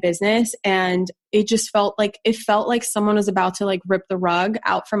process in my business, and it felt like someone was about to like rip the rug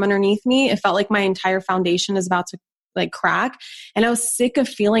out from underneath me. It felt like my entire foundation is about to like crack. And I was sick of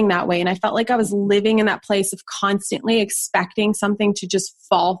feeling that way. And I felt like I was living in that place of constantly expecting something to just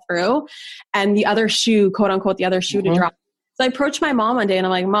fall through and the other shoe, quote unquote, the other shoe to drop. So I approached my mom one day and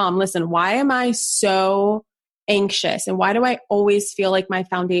I'm like, Mom, listen, why am I so anxious? And why do I always feel like my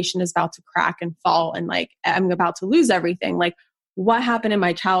foundation is about to crack and fall and like I'm about to lose everything? Like, what happened in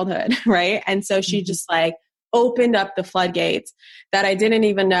my childhood? Right. And so she just like opened up the floodgates that I didn't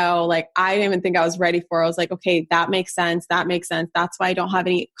even know. Like, I didn't even think I was ready for. I was like, okay, that makes sense. That makes sense. That's why I don't have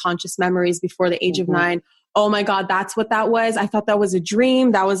any conscious memories before the age of 9. Oh my God, that's what that was. I thought that was a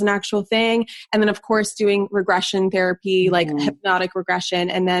dream. That was an actual thing. And then of course, doing regression therapy, like hypnotic regression.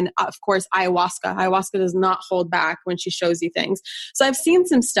 And then of course, ayahuasca. Ayahuasca does not hold back when she shows you things. So I've seen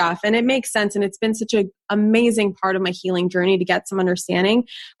some stuff and it makes sense. And it's been such an amazing part of my healing journey to get some understanding.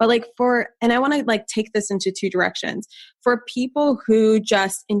 But and I want to like take this into 2 directions. For people who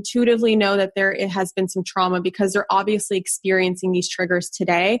just intuitively know that it has been some trauma because they're obviously experiencing these triggers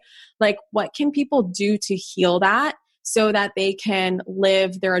today, like what can people do to heal that so that they can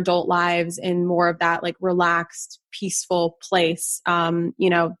live their adult lives in more of that like relaxed, peaceful place, a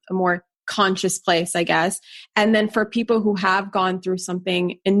more conscious place, I guess. And then for people who have gone through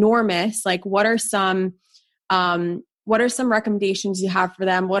something enormous, like what are some recommendations you have for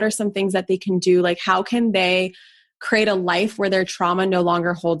them? What are some things that they can do? Like how can they create a life where their trauma no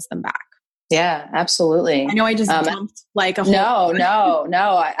longer holds them back? Yeah, absolutely. I know I just dumped like a whole... No.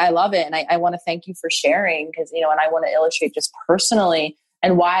 I love it. And I want to thank you for sharing because, and I want to illustrate just personally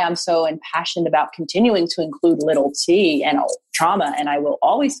and why I'm so impassioned about continuing to include little t and trauma. And I will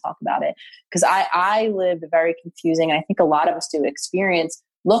always talk about it because I lived a very confusing, and I think a lot of us do experience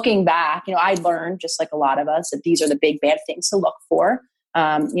looking back. I learned just like a lot of us that these are the big bad things to look for.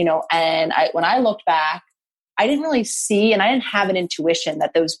 And when I looked back, I didn't really see, and I didn't have an intuition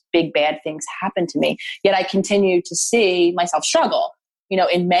that those big bad things happened to me. Yet I continued to see myself struggle,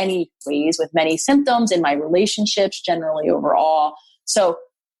 in many ways with many symptoms in my relationships, generally overall. So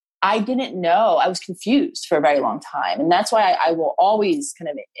I didn't know. I was confused for a very long time. And that's why I will always kind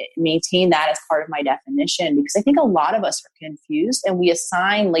of maintain that as part of my definition, because I think a lot of us are confused and we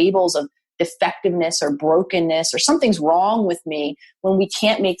assign labels of defectiveness or brokenness or something's wrong with me when we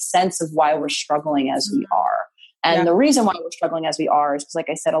can't make sense of why we're struggling as we are. And the reason why we're struggling as we are is because, like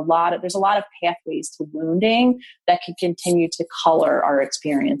I said, there's a lot of pathways to wounding that can continue to color our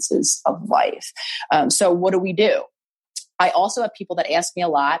experiences of life. So what do? I also have people that ask me a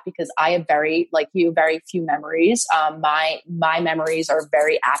lot because I have very few memories. My memories are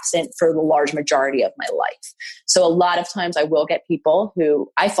very absent for the large majority of my life. So a lot of times I will get people who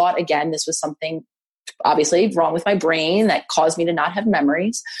I thought, again, this was something obviously wrong with my brain that caused me to not have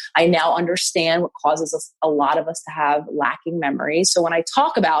memories. I now understand what causes a lot of us to have lacking memories. So when I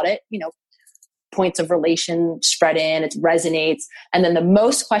talk about it, points of relation spread in, it resonates. And then the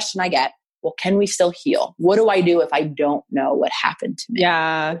most question I get, well, can we still heal? What do I do if I don't know what happened to me?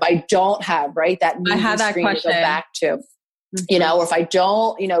 Yeah. If I don't have, right? That I had that question. To go back to. Or if I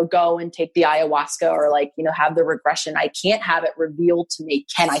don't, go and take the ayahuasca or have the regression, I can't have it revealed to me.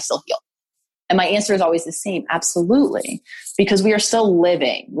 Can I still heal? And my answer is always the same. Absolutely. Because we are still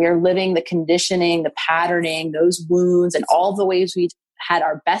living. We are living the conditioning, the patterning, those wounds, and all the ways we had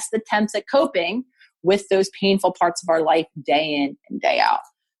our best attempts at coping with those painful parts of our life day in and day out.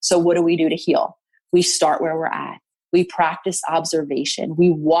 So what do we do to heal? We start where we're at. We practice observation. We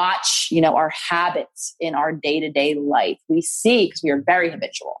watch, our habits in our day-to-day life. We see, because we are very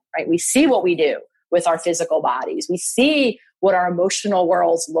habitual, right? We see what we do with our physical bodies. We see what our emotional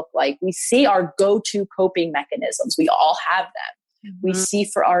worlds look like. We see our go-to coping mechanisms. We all have them. We see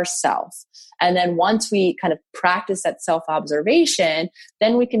for ourselves. And then once we kind of practice that self-observation,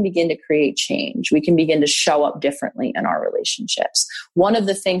 then we can begin to create change. We can begin to show up differently in our relationships. One of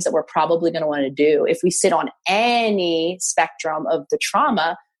the things that we're probably going to want to do if we sit on any spectrum of the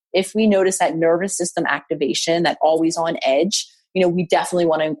trauma, if we notice that nervous system activation, that always on edge, we definitely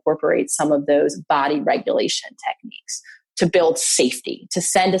want to incorporate some of those body regulation techniques to build safety, to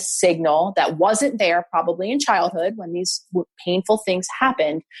send a signal that wasn't there probably in childhood when these painful things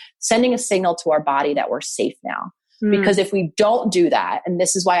happened, sending a signal to our body that we're safe now. Because if we don't do that, and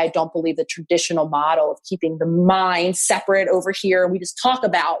this is why I don't believe the traditional model of keeping the mind separate over here, we just talk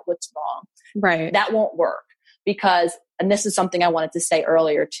about what's wrong. Right. That won't work because, and this is something I wanted to say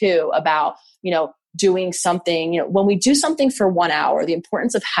earlier too, about, doing something, when we do something for 1 hour, the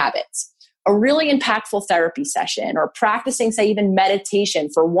importance of habits. A really impactful therapy session or practicing, say, even meditation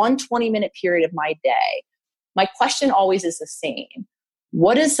for 1 20-minute period of my day, my question always is the same.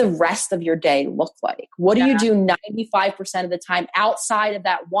 What does the rest of your day look like? What do you do 95% of the time outside of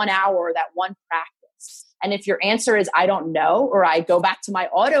that 1 hour or that one practice? And if your answer is, I don't know, or I go back to my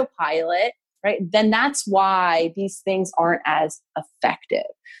autopilot, right, then that's why these things aren't as effective.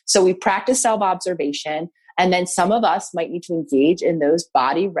 So we practice self-observation. And then some of us might need to engage in those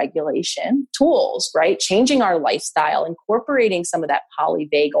body regulation tools, right? Changing our lifestyle, incorporating some of that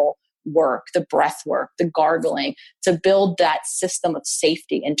polyvagal work, the breath work, the gargling, to build that system of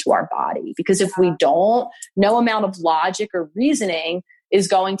safety into our body. Because if we don't, no amount of logic or reasoning is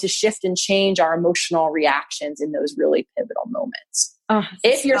going to shift and change our emotional reactions in those really pivotal moments.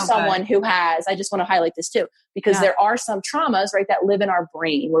 If you're someone who has, I just want to highlight this too, because there are some traumas, right, that live in our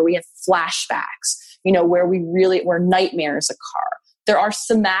brain where we have flashbacks, where nightmares occur. There are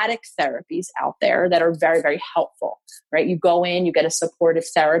somatic therapies out there that are very, very helpful, right? You go in, you get a supportive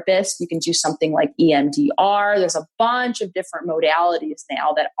therapist. You can do something like EMDR. There's a bunch of different modalities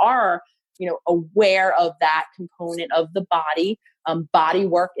now that are, aware of that component of the body. Body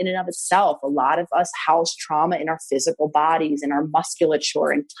work in and of itself. A lot of us house trauma in our physical bodies, in our musculature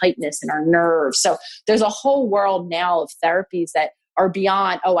and tightness in our nerves. So there's a whole world now of therapies that are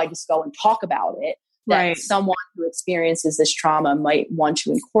beyond, I just go and talk about it. That someone who experiences this trauma might want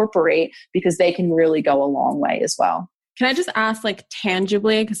to incorporate because they can really go a long way as well. Can I just ask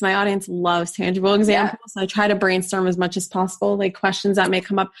tangibly, because my audience loves tangible examples. So I try to brainstorm as much as possible, questions that may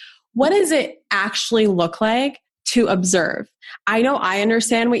come up. What does it actually look like to observe? I know I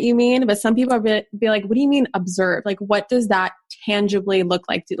understand what you mean, but some people be like, what do you mean observe? What does that tangibly look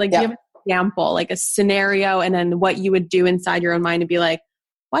like? Do you have an example, a scenario, and then what you would do inside your own mind to be like,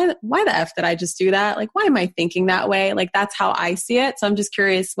 why the F did I just do that? Why am I thinking that way? That's how I see it. So I'm just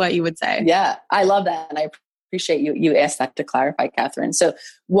curious what you would say. Yeah, I love that. And I appreciate you asked that to clarify, Catherine. So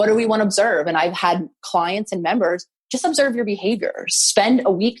what do we want to observe? And I've had clients and members just observe your behaviors. Spend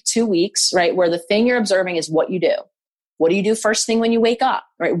a week, 2 weeks, right, where the thing you're observing is what you do. What do you do first thing when you wake up,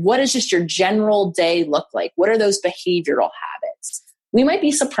 right? What does just your general day look like? What are those behavioral habits? We might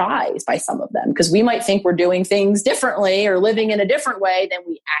be surprised by some of them because we might think we're doing things differently or living in a different way than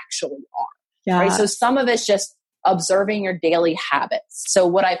we actually are. Yeah. Right? So some of it's just observing your daily habits. So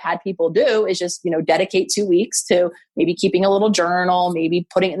what I've had people do is just, dedicate 2 weeks to maybe keeping a little journal, maybe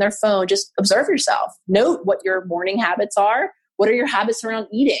putting it in their phone, just observe yourself. Note what your morning habits are. What are your habits around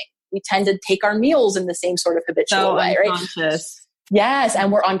eating? We tend to take our meals in the same sort of habitual way, right? Yes.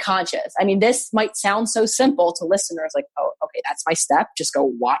 And we're unconscious. I mean, this might sound so simple to listeners, oh, okay, that's my step. Just go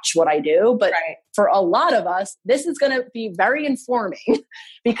watch what I do. But for a lot of us, this is going to be very informing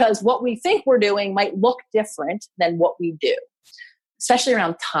because what we think we're doing might look different than what we do, especially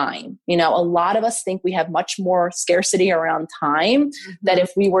around time. A lot of us think we have much more scarcity around time that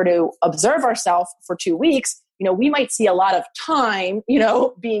if we were to observe ourselves for 2 weeks, we might see a lot of time,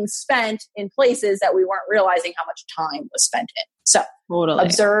 being spent in places that we weren't realizing how much time was spent in. So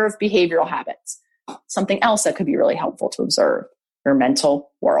observe behavioral habits. Something else that could be really helpful to observe, your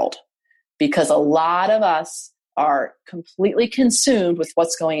mental world. Because a lot of us are completely consumed with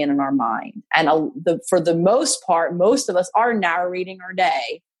what's going in our mind. And for the most part, most of us are narrating our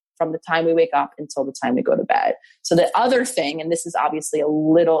day from the time we wake up until the time we go to bed. So the other thing, and this is obviously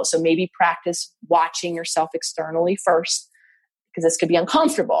so maybe practice watching yourself externally first, because this could be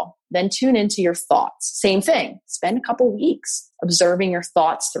uncomfortable. Then tune into your thoughts. Same thing. Spend a couple weeks observing your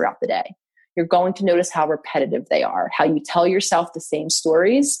thoughts throughout the day. You're going to notice how repetitive they are, how you tell yourself the same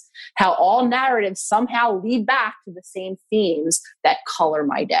stories, how all narratives somehow lead back to the same themes that color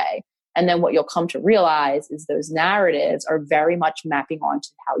my day. And then what you'll come to realize is those narratives are very much mapping onto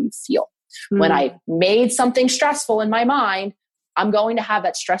how you feel. When I made something stressful in my mind, I'm going to have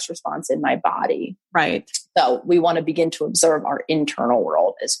that stress response in my body. Right. So we want to begin to observe our internal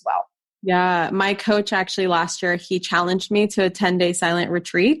world as well. Yeah. My coach actually last year, he challenged me to a 10-day silent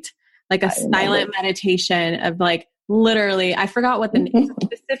retreat, like a silent meditation of like, literally, I forgot what the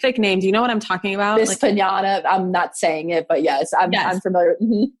specific name. Do you know what I'm talking about? Vispanyana. I'm not saying it, but yes, I'm familiar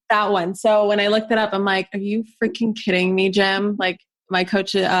with that one. So when I looked it up, I'm like, are you freaking kidding me, Jim? Like my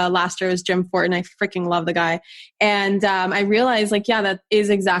coach last year was Jim Fortin. I freaking love the guy. And I realized like, yeah, that is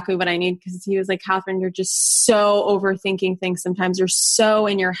exactly what I need. Because he was like, Catherine, you're just so overthinking things. Sometimes you're so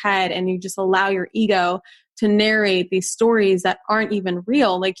in your head and you just allow your ego to narrate these stories that aren't even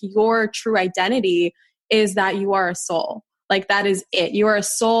real. Like your true identity is that you are a soul. Like that is it. You are a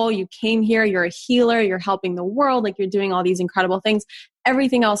soul. You came here. You're a healer. You're helping the world. Like you're doing all these incredible things.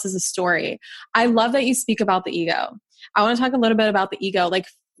 Everything else is a story. I love that you speak about the ego. I want to talk a little bit about the ego. Like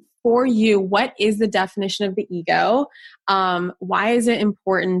for you, what is the definition of the ego? Why is it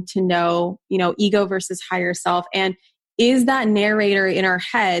important to know, ego versus higher self? And is that narrator in our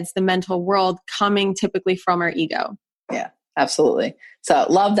heads, the mental world, coming typically from our ego? Yeah, absolutely. So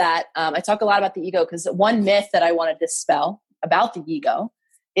love that. I talk a lot about the ego because one myth that I want to dispel about the ego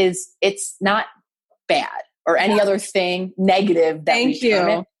is it's not bad or any other thing negative. Thank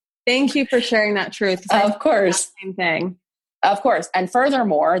you. Thank you for sharing that truth. Of course. Same thing. Of course. And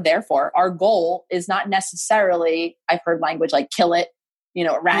furthermore, therefore, our goal is not necessarily, I've heard language like kill it,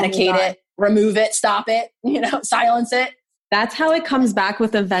 eradicate it, remove it, stop it, silence it. That's how it comes back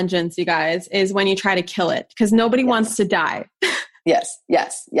with a vengeance, you guys, is when you try to kill it because nobody wants to die. Yes,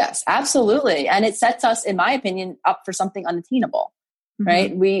 absolutely. And it sets us, in my opinion, up for something unattainable,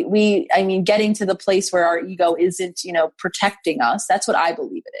 right? Getting to the place where our ego isn't, protecting us. That's what I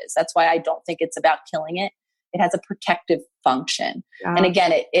believe it is. That's why I don't think it's about killing it. It has a protective function. Yeah. And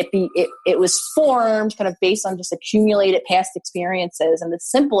again, it was formed kind of based on just accumulated past experiences. And the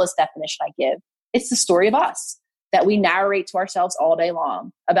simplest definition I give, it's the story of us that we narrate to ourselves all day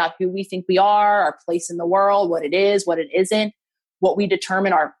long about who we think we are, our place in the world, what it is, what it isn't, what we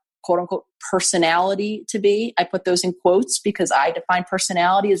determine our quote unquote personality to be. I put those in quotes because I define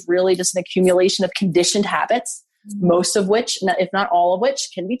personality as really just an accumulation of conditioned habits, most of which, if not all of which,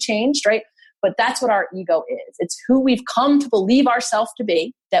 can be changed, right? But that's what our ego is. It's who we've come to believe ourselves to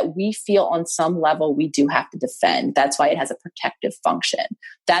be that we feel on some level we do have to defend. That's why it has a protective function.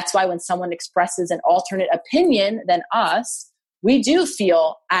 That's why when someone expresses an alternate opinion than us, we do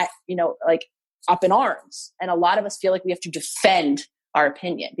feel up in arms. And a lot of us feel like we have to defend our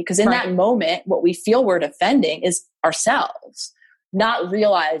opinion because in that moment, what we feel we're defending is ourselves, not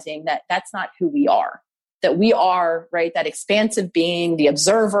realizing that that's not who we are. That we are, right, that expansive being, the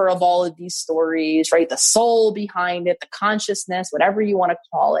observer of all of these stories, right, the soul behind it, the consciousness, whatever you want to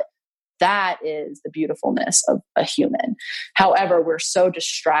call it. That is the beautifulness of a human. However, we're so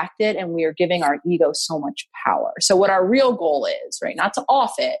distracted and we are giving our ego so much power. So what our real goal is, right, not to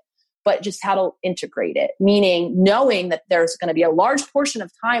off it, but just how to integrate it, meaning knowing that there's going to be a large portion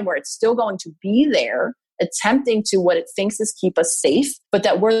of time where it's still going to be there, attempting to what it thinks is keep us safe, but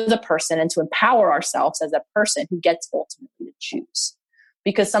that we're the person and to empower ourselves as a person who gets ultimately to choose.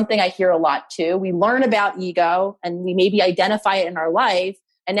 Because something I hear a lot too, we learn about ego and we maybe identify it in our life,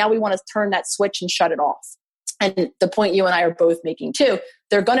 and now we want to turn that switch and shut it off. And the point you and I are both making too,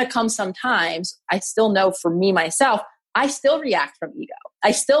 they're going to come sometimes. I still know for me, myself, I still react from ego.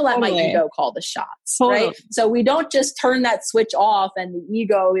 I still let my ego call the shots, right? So we don't just turn that switch off and the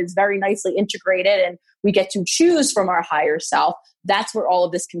ego is very nicely integrated and we get to choose from our higher self. That's where all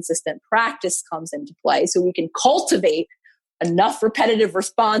of this consistent practice comes into play. So we can cultivate enough repetitive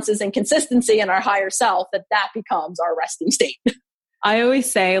responses and consistency in our higher self that becomes our resting state. I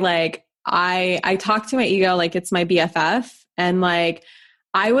always say I talk to my ego like it's my BFF, and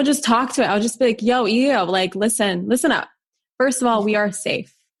I would just talk to it. I'll just be like, yo, ego, listen up. First of all, we are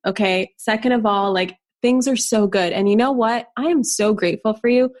safe. Okay. Second of all, things are so good. And you know what? I am so grateful for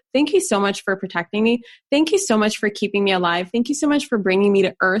you. Thank you so much for protecting me. Thank you so much for keeping me alive. Thank you so much for bringing me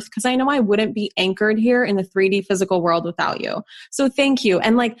to earth, because I know I wouldn't be anchored here in the 3D physical world without you. So thank you.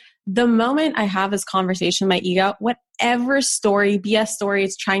 And like the moment I have this conversation, my ego, whatever story, BS story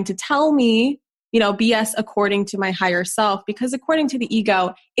it's trying to tell me, BS according to my higher self, because according to the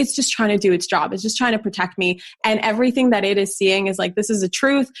ego, it's just trying to do its job. It's just trying to protect me. And everything that it is seeing is like, this is the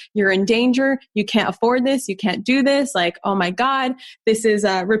truth. You're in danger. You can't afford this. You can't do this. Like, oh my God, this is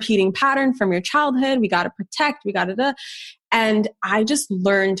a repeating pattern from your childhood. We got to protect. We got to. And I just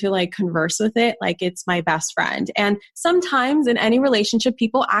learned to like converse with it like it's my best friend. And sometimes in any relationship,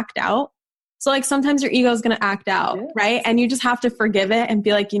 people act out. So like sometimes your ego is going to act out, right? And you just have to forgive it and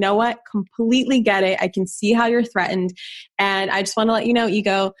be like, you know what? Completely get it. I can see how you're threatened. And I just want to let you know,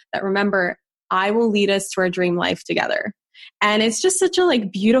 ego, that remember, I will lead us to our dream life together. And it's just such a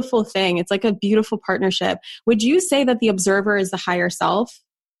like beautiful thing. It's like a beautiful partnership. Would you say that the observer is the higher self?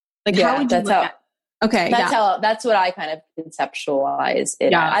 Like how would you look at it? Okay. That's what I kind of conceptualize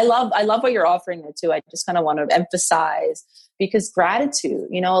it. Yeah. I love what you're offering there too. I just kind of want to emphasize, because gratitude,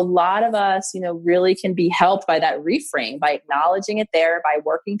 a lot of us, really can be helped by that reframe, by acknowledging it there, by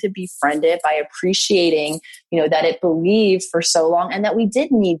working to befriend it, by appreciating, that it believed for so long and that we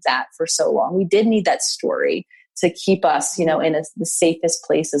did need that for so long. We did need that story to keep us, in the safest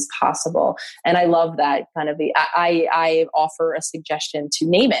place as possible. And I love that kind of I offer a suggestion to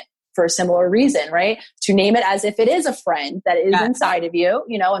name it for a similar reason, right? To name it as if it is a friend that is inside of you,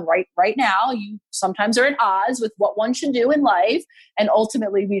 and right now you sometimes are at odds with what one should do in life. And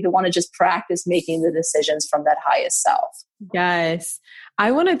ultimately we want to just practice making the decisions from that highest self. Yes.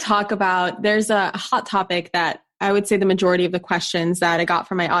 I want to talk about, there's a hot topic that I would say the majority of the questions that I got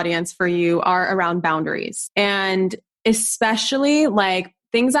from my audience for you are around boundaries. And especially like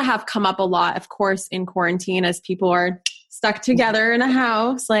things that have come up a lot, of course, in quarantine as people are stuck together in a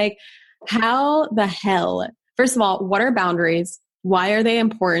house. Like, how the hell, first of all, what are boundaries? Why are they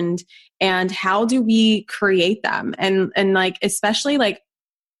important? And how do we create them? And like, especially like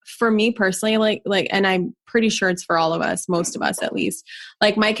for me personally, like, and I'm pretty sure it's for all of us, most of us at least,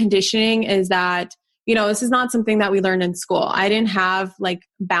 like my conditioning is that, this is not something that we learned in school. I didn't have like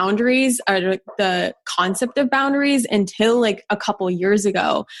boundaries or the concept of boundaries until like a couple years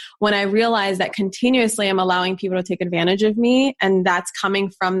ago, when I realized that continuously I'm allowing people to take advantage of me. And that's coming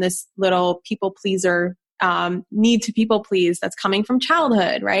from this little people pleaser need to people please that's coming from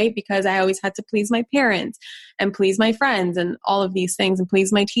childhood, right? Because I always had to please my parents and please my friends and all of these things and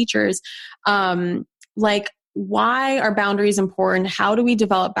please my teachers. Like, why are boundaries important? How do we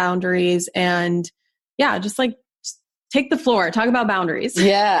develop boundaries? And just take the floor, talk about boundaries.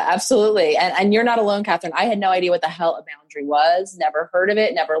 Yeah, absolutely. And you're not alone, Catherine. I had no idea what the hell a boundary was, never heard of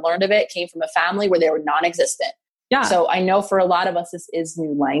it, never learned of it, came from a family where they were non-existent. Yeah. So I know for a lot of us, this is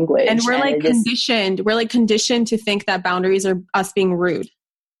new language. And we're conditioned to think that boundaries are us being rude,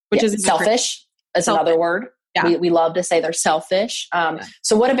 which is selfish. That's another word. Yeah. We love to say they're selfish.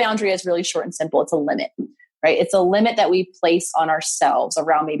 So what a boundary is, really short and simple. It's a limit. Right? It's a limit that we place on ourselves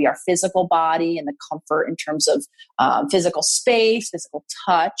around maybe our physical body and the comfort in terms of physical space, physical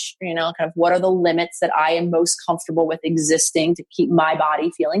touch, kind of what are the limits that I am most comfortable with existing to keep my body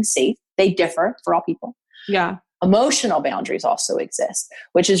feeling safe. They differ for all people. Yeah. Emotional boundaries also exist,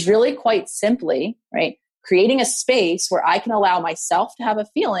 which is really quite simply, right, creating a space where I can allow myself to have a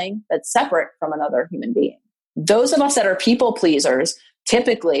feeling that's separate from another human being. Those of us that are people pleasers,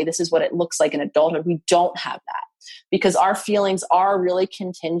 typically, this is what it looks like in adulthood. We don't have that because our feelings are really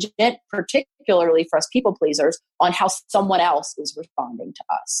contingent, particularly for us people pleasers, on how someone else is responding to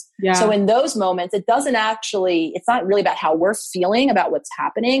us. Yeah. So in those moments, it's not really about how we're feeling about what's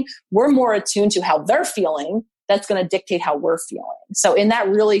happening. We're more attuned to how they're feeling. That's going to dictate how we're feeling. So in that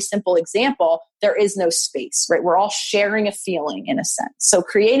really simple example, there is no space, right? We're all sharing a feeling in a sense. So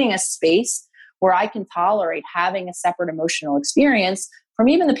creating a space where I can tolerate having a separate emotional experience from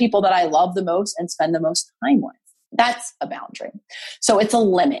even the people that I love the most and spend the most time with. That's a boundary. So it's a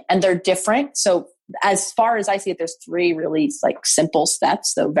limit and they're different. So as far as I see it, there's 3 really like simple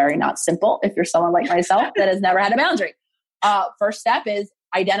steps, though very not simple if you're someone like myself that has never had a boundary. First step is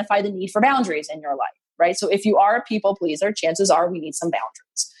identify the need for boundaries in your life, right? So if you are a people pleaser, chances are we need some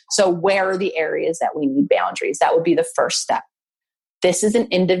boundaries. So where are the areas that we need boundaries? That would be the first step. This is an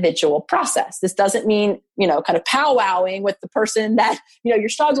individual process. This doesn't mean, kind of powwowing with the person that, you're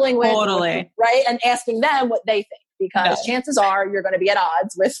struggling with, totally. Right? And asking them what they think, because chances are you're going to be at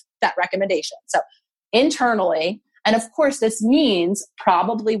odds with that recommendation. So internally, And of course, this means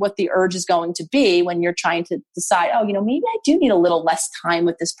probably what the urge is going to be when you're trying to decide, oh, maybe I do need a little less time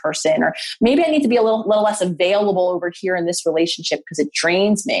with this person, or maybe I need to be a little less available over here in this relationship because it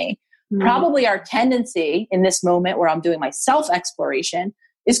drains me. Mm-hmm. Probably our tendency in this moment where I'm doing my self-exploration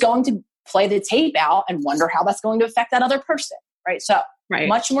is going to play the tape out and wonder how that's going to affect that other person, right? So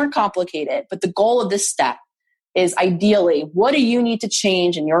much more complicated, but the goal of this step is ideally, what do you need to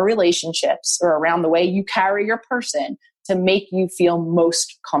change in your relationships or around the way you carry your person to make you feel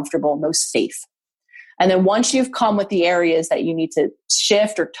most comfortable, most safe? And then once you've come with the areas that you need to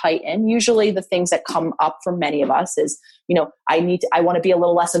shift or tighten, usually the things that come up for many of us is, I want to be a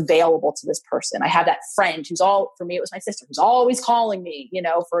little less available to this person. I have that friend for me, it was my sister, who's always calling me,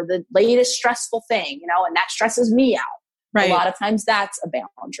 for the latest stressful thing, and that stresses me out. Right. A lot of times that's a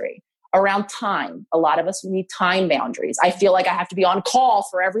boundary. Around time, a lot of us need time boundaries. I feel like I have to be on call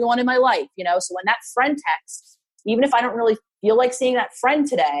for everyone in my life, so when that friend texts, even if I don't really feel like seeing that friend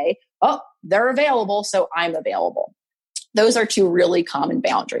today, oh, they're available, so I'm available. Those are two really common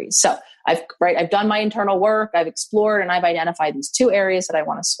boundaries. So I've done my internal work, I've explored, and I've identified these two areas that I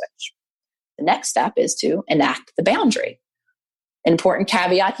want to switch. The next step is to enact the boundary. An important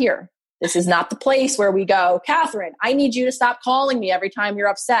caveat here. This is not the place where we go, Catherine, I need you to stop calling me every time you're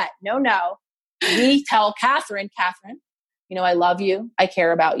upset. No. We tell Catherine, I love you. I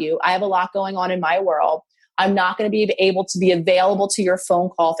care about you. I have a lot going on in my world. I'm not going to be able to be available to your phone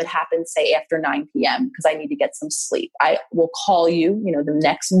call if it happens, say, after 9 p.m. because I need to get some sleep. I will call you, the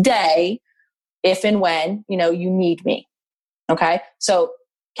next day if and when, you need me. Okay. So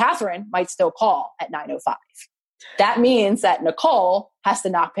Catherine might still call at 9:05. That means that Nicole has to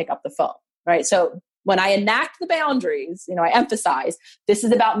not pick up the phone, right? So when I enact the boundaries, I emphasize this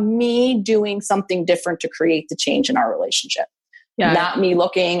is about me doing something different to create the change in our relationship. Yeah. Not me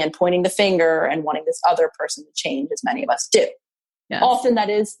looking and pointing the finger and wanting this other person to change, as many of us do. Yes. Often that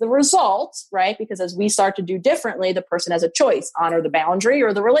is the result, right? Because as we start to do differently, the person has a choice, honor the boundary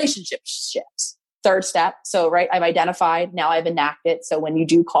or the relationship shifts. Third step. So, right, I've identified, now I've enacted. So when you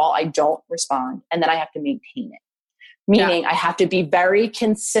do call, I don't respond. And then I have to maintain it. Meaning I have to be very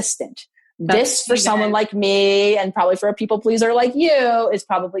consistent. This for someone like me, and probably for a people pleaser like you, is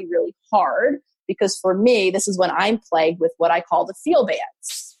probably really hard. Because for me, this is when I'm plagued with what I call the feel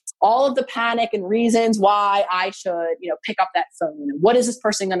bads. All of the panic and reasons why I should, pick up that phone. And what is this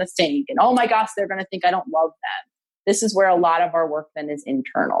person going to think? And oh my gosh, they're going to think I don't love them. This is where a lot of our work then is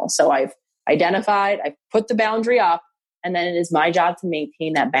internal. So I've identified, I've put the boundary up, and then it is my job to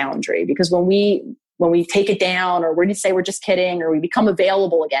maintain that boundary. Because when we take it down, or we say we're just kidding, or we become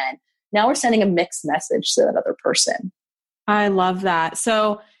available again, now we're sending a mixed message to that other person. I love that.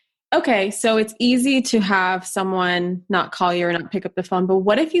 So it's easy to have someone not call you or not pick up the phone, but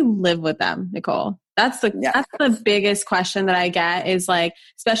what if you live with them, Nicole? That's the biggest question that I get is like,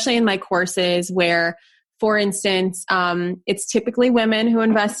 especially in my courses where, for instance, it's typically women who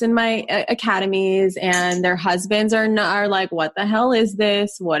invest in my academies and their husbands are like, what the hell is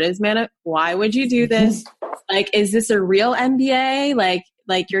this? What is why would you do this? Like, is this a real MBA?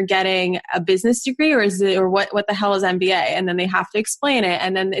 Like you're getting a business degree, or what the hell is MBA? And then they have to explain it.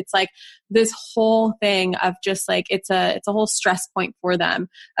 And then it's like this whole thing of just like, it's a whole stress point for them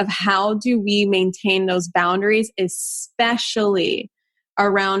of how do we maintain those boundaries, especially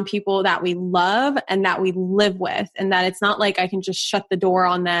around people that we love and that we live with. And that it's not like I can just shut the door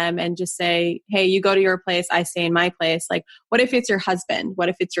on them and just say, hey, you go to your place, I stay in my place. Like, what if it's your husband? What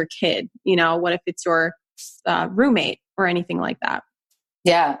if it's your kid? What if it's your roommate or anything like that?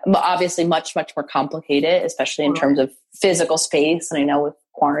 Yeah, obviously much, much more complicated, especially in terms of physical space. And I know with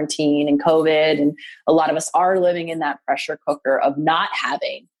quarantine and COVID, and a lot of us are living in that pressure cooker of not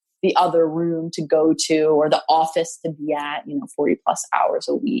having the other room to go to or the office to be at, 40 plus hours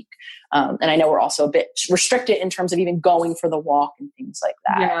a week. And I know we're also a bit restricted in terms of even going for the walk and things like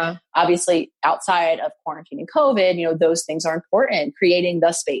that. Yeah. Obviously, outside of quarantine and COVID, those things are important. Creating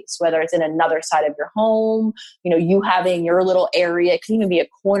the space, whether it's in another side of your home, you having your little area. It can even be a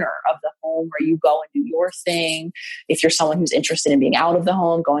corner of the home where you go and do your thing. If you're someone who's interested in being out of the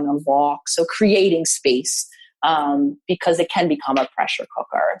home, going on walks. So creating space. Because it can become a pressure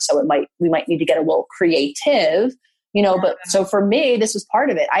cooker. So we might need to get a little creative, but so for me, this was part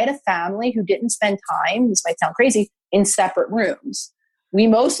of it. I had a family who didn't spend time, this might sound crazy, in separate rooms. We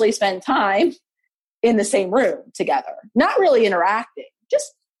mostly spent time in the same room together, not really interacting,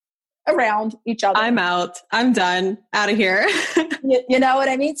 just around each other. I'm out. I'm done. Out of here. You know what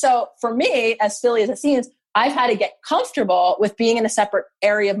I mean? So for me, as silly as it seems, I've had to get comfortable with being in a separate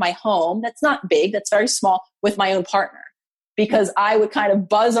area of my home that's not big, that's very small, with my own partner. because I would kind of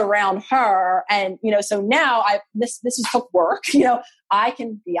buzz around her. And, so now this is took work, I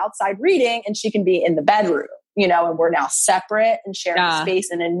can be outside reading and she can be in the bedroom, and we're now separate and sharing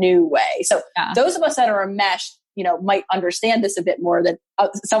space in a new way. So those of us that are enmeshed, might understand this a bit more than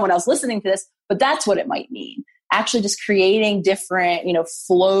someone else listening to this, but that's what it might mean. Actually just creating different,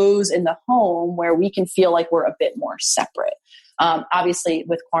 flows in the home where we can feel like we're a bit more separate. Obviously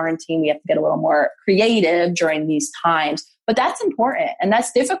with quarantine, we have to get a little more creative during these times, but that's important. And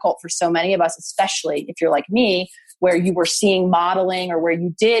that's difficult for so many of us, especially if you're like me, where you were seeing modeling or where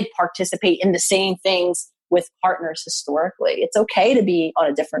you did participate in the same things with partners historically. It's okay to be on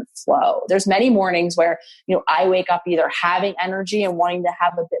a different flow. There's many mornings where, I wake up either having energy and wanting to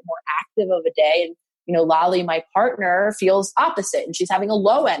have a bit more active of a day. And, Lolly, my partner, feels opposite and she's having a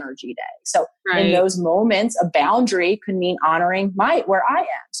low energy day. So in those moments, a boundary could mean honoring where I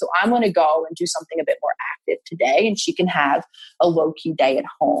am. So I'm going to go and do something a bit more active today. And she can have a low key day at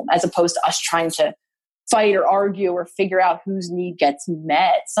home, as opposed to us trying to fight or argue or figure out whose need gets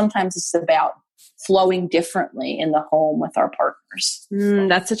met. Sometimes it's about flowing differently in the home with our partners.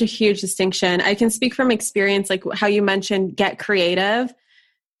 That's such a huge distinction. I can speak from experience, like how you mentioned, get creative.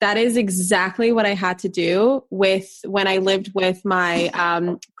 That is exactly what I had to do when I lived with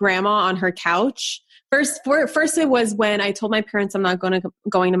my grandma on her couch. First, it was when I told my parents I'm not going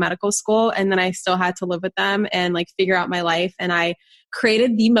to medical school, and then I still had to live with them and like figure out my life. And I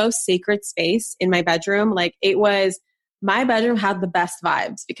created the most sacred space in my bedroom. Like my bedroom had the best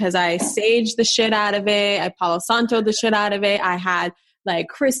vibes because I saged the shit out of it. I Palo Santo'd the shit out of it. I had like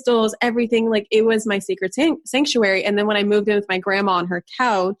crystals, everything. Like it was my secret sanctuary. And then when I moved in with my grandma on her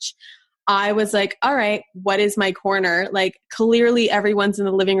couch, I was like, all right, what is my corner? Like clearly everyone's in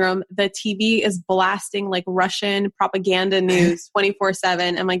the living room. The TV is blasting like Russian propaganda news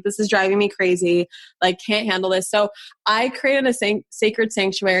 24/7. I'm like, this is driving me crazy. Like can't handle this. So I created a sacred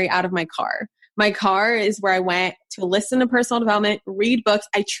sanctuary out of my car. My car is where I went to listen to personal development, read books.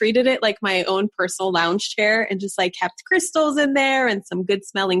 I treated it like my own personal lounge chair and just like kept crystals in there and some good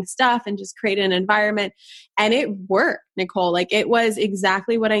smelling stuff and just created an environment. And it worked, Nicole. Like it was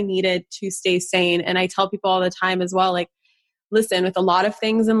exactly what I needed to stay sane. And I tell people all the time as well, like, listen, with a lot of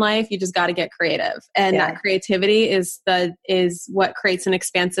things in life, you just got to get creative. And that creativity is what creates an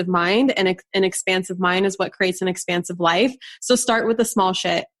expansive mind. And an expansive mind is what creates an expansive life. So start with the small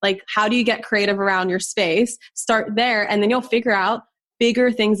shit. Like, how do you get creative around your space? Start there. And then you'll figure out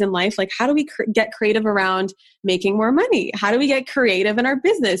bigger things in life. Like, how do we get creative around making more money? How do we get creative in our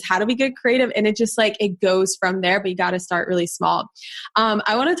business? How do we get creative? And it just like, it goes from there, but you got to start really small.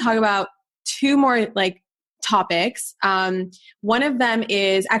 I want to talk about two more like topics. One of them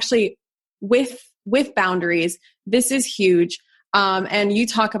is actually with boundaries. This is huge. And you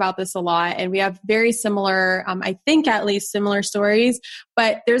talk about this a lot, and we have very similar, I think at least similar stories,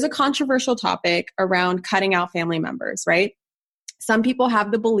 but there's a controversial topic around cutting out family members, right? Some people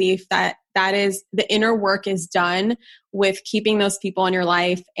have the belief that is the inner work is done with keeping those people in your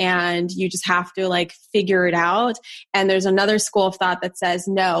life and you just have to like figure it out. And there's another school of thought that says,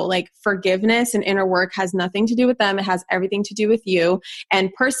 no, like forgiveness and inner work has nothing to do with them. It has everything to do with you.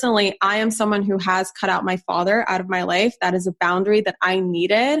 And personally, I am someone who has cut out my father out of my life. That is a boundary that I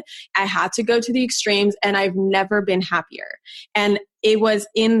needed. I had to go to the extremes and I've never been happier. And it was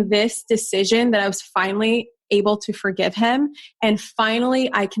in this decision that I was finally able to forgive him. And finally,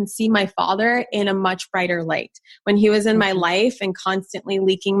 I can see my father in a much brighter light. When he was in my life and constantly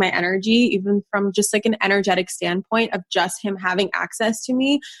leaking my energy, even from just like an energetic standpoint of just him having access to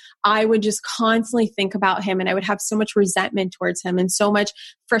me, I would just constantly think about him and I would have so much resentment towards him and so much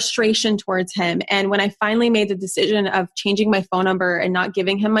frustration towards him. And when I finally made the decision of changing my phone number and not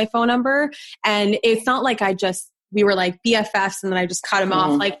giving him my phone number, and it's not like we were like BFFs and then I just cut him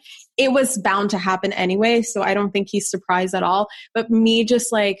off. Like it was bound to happen anyway. So I don't think he's surprised at all. But me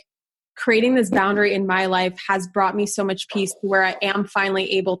just like creating this boundary in my life has brought me so much peace to where I am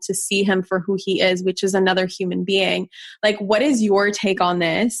finally able to see him for who he is, which is another human being. Like, what is your take on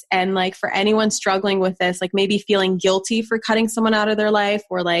this? And like for anyone struggling with this, like maybe feeling guilty for cutting someone out of their life,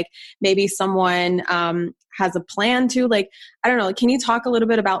 or like maybe someone has a plan to, like, I don't know, can you talk a little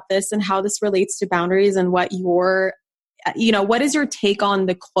bit about this and how this relates to boundaries and what what is your take on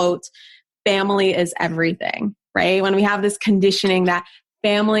the quote, family is everything, right? When we have this conditioning that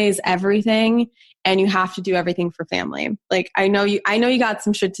family is everything and you have to do everything for family. Like, I know you got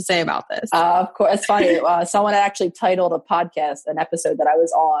some shit to say about this. Of course. It's funny. Someone had actually titled a podcast, an episode that I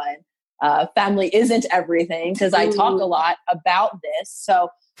was on, Family Isn't Everything, because I talk a lot about this. So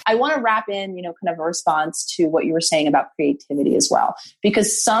I want to wrap in, kind of a response to what you were saying about creativity as well,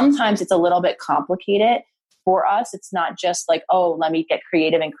 because sometimes it's a little bit complicated. for us. It's not just like, oh, let me get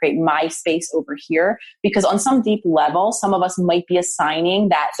creative and create my space over here. Because on some deep level, some of us might be assigning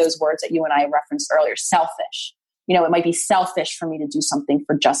that those words that you and I referenced earlier, selfish. It might be selfish for me to do something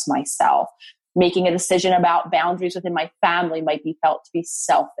for just myself. Making a decision about boundaries within my family might be felt to be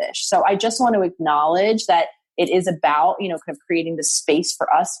selfish. So I just want to acknowledge that it is about, kind of creating the space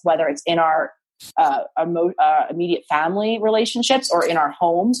for us, whether it's in our immediate family relationships or in our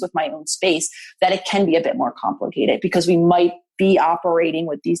homes with my own space, that it can be a bit more complicated because we might be operating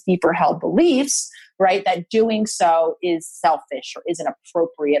with these deeper held beliefs, right? That doing so is selfish or isn't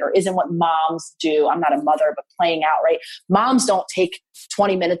appropriate or isn't what moms do. I'm not a mother, but playing out, right? Moms don't take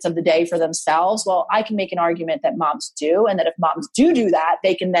 20 minutes of the day for themselves. Well, I can make an argument that moms do, and that if moms do that,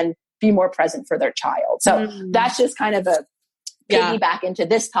 they can then be more present for their child. So that's just kind of a piggyback into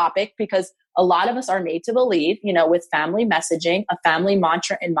this topic, because a lot of us are made to believe, with family messaging, a family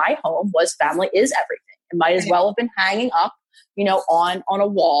mantra in my home was family is everything. It might as well have been hanging up, on a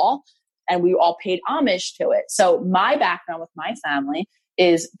wall, and we all paid homage to it. So my background with my family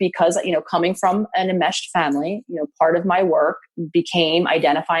is because, coming from an enmeshed family, part of my work became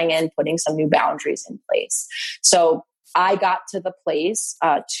identifying and putting some new boundaries in place. So I got to the place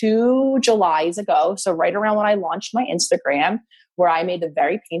 2 Julys ago. So right around when I launched my Instagram, where I made the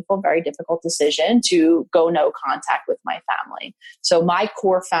very painful, very difficult decision to go no contact with my family. So my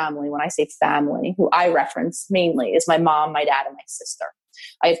core family, when I say family, who I reference mainly, is my mom, my dad, and my sister.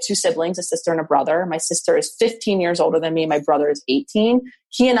 I have 2 siblings, a sister and a brother. My sister is 15 years older than me. My brother is 18.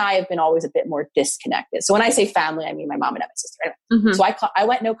 He and I have been always a bit more disconnected. So when I say family, I mean my mom and my sister. Anyway, So I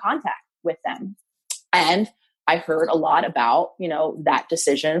went no contact with them. And I heard a lot about, that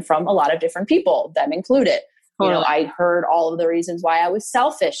decision from a lot of different people, them included. I heard all of the reasons why I was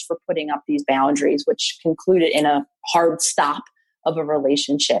selfish for putting up these boundaries, which concluded in a hard stop of a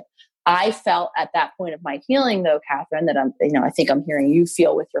relationship. I felt at that point of my healing, though, Catherine, that I think I'm hearing you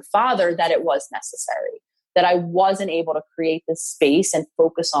feel with your father, that it was necessary, that I wasn't able to create this space and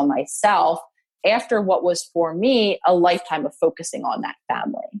focus on myself after what was for me a lifetime of focusing on that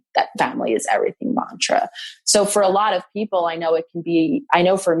family is everything mantra. So for a lot of people, I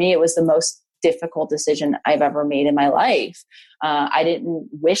know for me, it was the most difficult decision I've ever made in my life. I didn't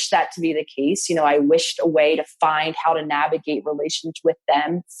wish that to be the case. I wished a way to find how to navigate relations with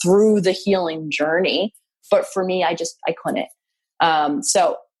them through the healing journey. But for me, I couldn't.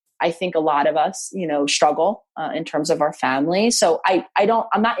 So I think a lot of us, struggle in terms of our family. So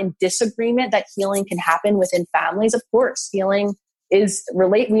I'm not in disagreement that healing can happen within families. Of course, healing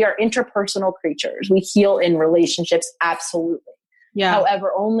we are interpersonal creatures. We heal in relationships. Absolutely. Yeah.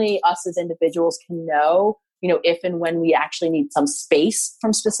 However, only us as individuals can know, if and when we actually need some space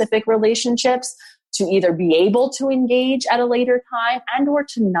from specific relationships to either be able to engage at a later time and or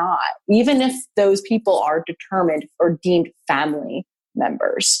to not, even if those people are determined or deemed family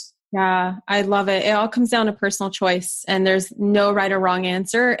members. Yeah, I love it. It all comes down to personal choice, and there's no right or wrong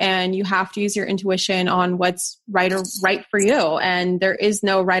answer, and you have to use your intuition on what's right for you. And there is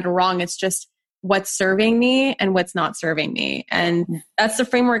no right or wrong. It's just what's serving me and what's not serving me. And that's the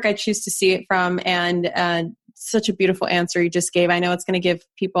framework I choose to see it from. And such a beautiful answer you just gave. I know it's going to give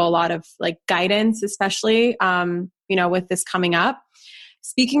people a lot of guidance, especially, with this coming up.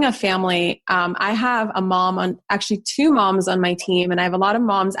 Speaking of family, I have actually 2 moms on my team, and I have a lot of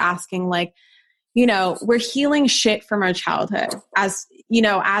moms asking we're healing shit from our childhood as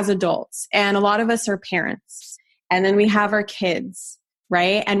adults. And a lot of us are parents, and then we have our kids.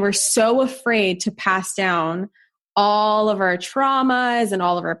 Right. And we're so afraid to pass down all of our traumas and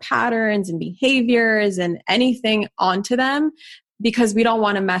all of our patterns and behaviors and anything onto them because we don't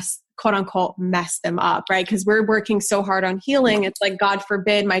want to quote unquote, mess them up, right? Because we're working so hard on healing. It's like, God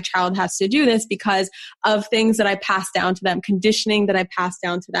forbid my child has to do this because of things that I passed down to them, conditioning that I passed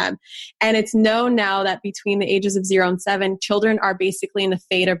down to them. And it's known now that between the ages of 0 and 7, children are basically in a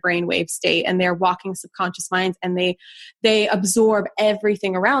theta brainwave state, and they're walking subconscious minds, and they absorb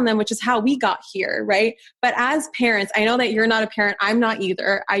everything around them, which is how we got here, right? But as parents, I know that you're not a parent. I'm not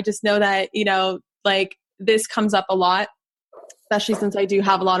either. I just know that, this comes up a lot, especially since I do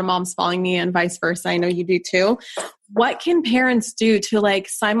have a lot of moms following me and vice versa. I know you do too. What can parents do to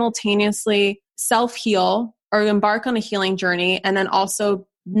simultaneously self-heal or embark on a healing journey and then also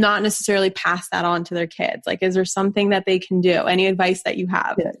not necessarily pass that on to their kids? Is there something that they can do? Any advice that you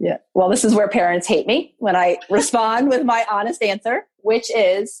have? Yeah. Well, this is where parents hate me when I respond with my honest answer, which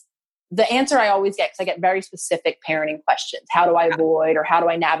is the answer I always get, because I get very specific parenting questions. How do I avoid, or how do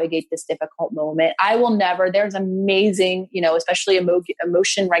I navigate this difficult moment? I will never, there's amazing, especially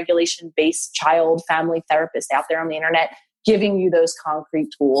emotion regulation based child family therapists out there on the internet. giving you those concrete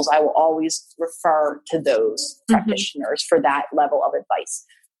tools, I will always refer to those practitioners for that level of advice.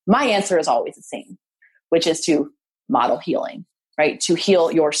 My answer is always the same, which is to model healing, right? To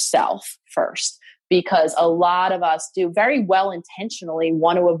heal yourself first, because a lot of us do very well intentionally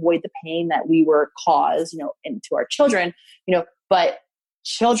want to avoid the pain that we were caused, into our children, but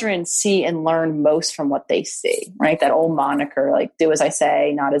children see and learn most from what they see, right? That old moniker, like, do as I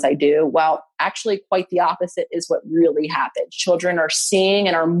say, not as I do. Well, actually quite the opposite is what really happens. Children are seeing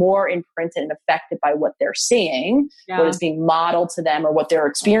and are more imprinted and affected by what they're seeing, what is being modeled to them, or what they're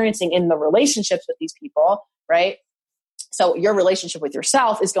experiencing in the relationships with these people, right? So your relationship with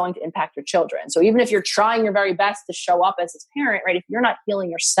yourself is going to impact your children. So even if you're trying your very best to show up as a parent, right? If you're not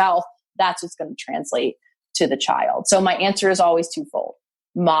healing yourself, that's what's going to translate to the child. So my answer is always twofold.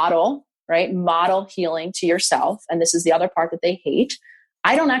 Model, right? Model healing to yourself. And this is the other part that they hate.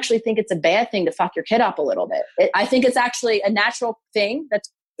 I don't actually think it's a bad thing to fuck your kid up a little bit. I think it's actually a natural thing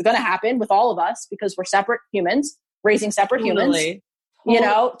that's going to happen with all of us because we're separate humans, raising separate humans.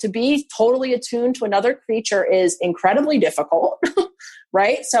 To be totally attuned to another creature is incredibly difficult,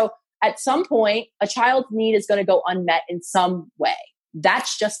 right? So at some point, a child's need is going to go unmet in some way.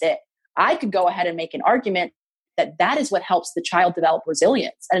 That's just it. I could go ahead and make an argument that is what helps the child develop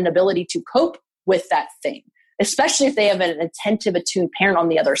resilience and an ability to cope with that thing, especially if they have an attentive, attuned parent on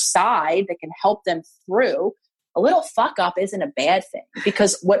the other side that can help them through. A little fuck up isn't a bad thing,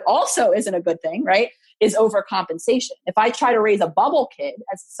 because what also isn't a good thing, right, is overcompensation. If I try to raise a bubble kid,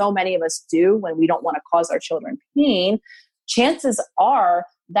 as so many of us do when we don't want to cause our children pain, chances are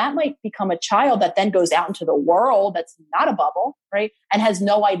that might become a child that then goes out into the world that's not a bubble, right, and has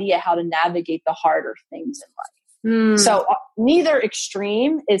no idea how to navigate the harder things in life. So neither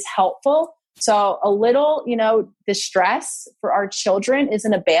extreme is helpful. So a little, distress for our children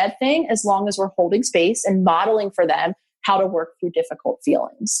isn't a bad thing as long as we're holding space and modeling for them how to work through difficult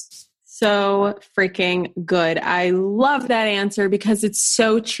feelings. So freaking good. I love that answer because it's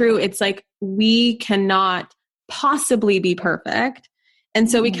so true. It's like we cannot possibly be perfect. And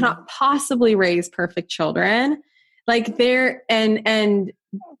so we cannot possibly raise perfect children. Like and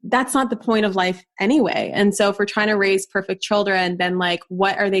that's not the point of life anyway. And so if we're trying to raise perfect children, then like,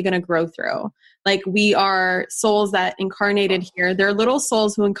 what are they going to grow through? Like, we are souls that incarnated here. They're little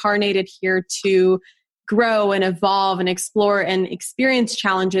souls who incarnated here to grow and evolve and explore and experience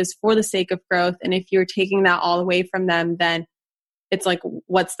challenges for the sake of growth. And if you're taking that all away from them, then it's like,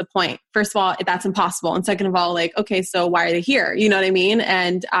 what's the point? First of all, that's impossible. And second of all, like, okay, so why are they here? You know what I mean?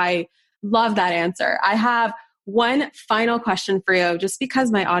 And I love that answer. I have one final question for you, just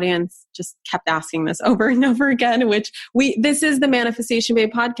because my audience just kept asking this over and over again, this is the Manifestation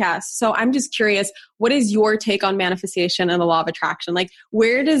Babe podcast. So I'm just curious, what is your take on manifestation and the law of attraction? Like,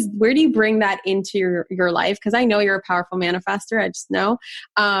 where do you bring that into your life? Because I know you're a powerful manifester. I just know.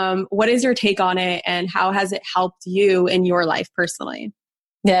 What is your take on it, and how has it helped you in your life personally?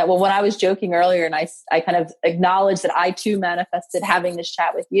 Yeah, well, when I was joking earlier and I kind of acknowledged that I too manifested having this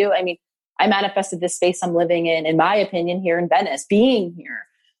chat with you, I mean, I manifested this space I'm living in my opinion, here in Venice, being here.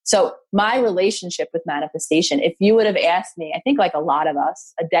 So my relationship with manifestation, if you would have asked me, I think like a lot of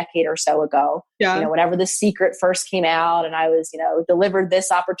us a decade or so ago, whenever The Secret first came out and I was, delivered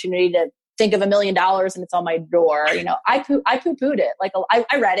this opportunity to think of $1 million and it's on my door, I poo-pooed it. Like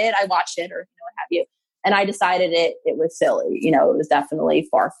I read it, I watched it, or what have you. And I decided it was silly. It was definitely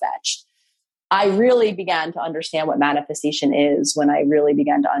far-fetched. I really began to understand what manifestation is when I really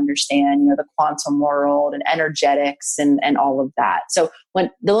began to understand, the quantum world and energetics and all of that. So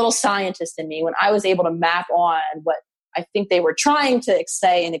when the little scientist in me, when I was able to map on what I think they were trying to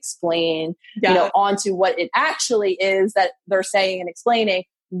say and explain, onto what it actually is that they're saying and explaining,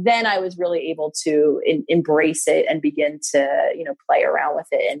 then I was really able to embrace it and begin to, play around with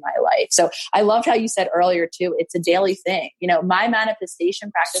it in my life. So I loved how you said earlier too, it's a daily thing. My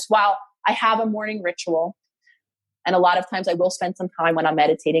manifestation practice, while I have a morning ritual, and a lot of times I will spend some time when I'm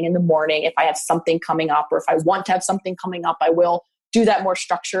meditating in the morning. If I have something coming up, or if I want to have something coming up, I will do that more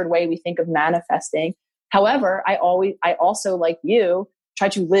structured way we think of manifesting. However, I also, like you, try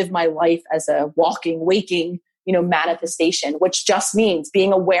to live my life as a walking, waking, manifestation, which just means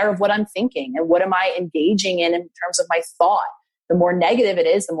being aware of what I'm thinking and what am I engaging in terms of my thought. The more negative it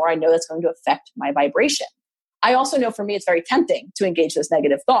is, the more I know that's going to affect my vibration. I also know for me, it's very tempting to engage those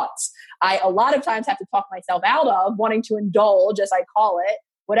negative thoughts. I, a lot of times, have to talk myself out of wanting to indulge, as I call it,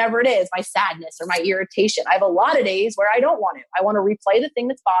 whatever it is, my sadness or my irritation. I have a lot of days where I don't want to. I want to replay the thing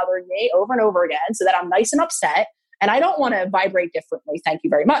that's bothering me over and over again so that I'm nice and upset. And I don't want to vibrate differently. Thank you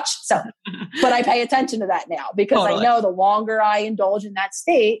very much. So, but I pay attention to that now because totally. I know the longer I indulge in that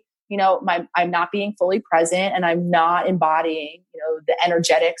state, I'm not being fully present and I'm not embodying, the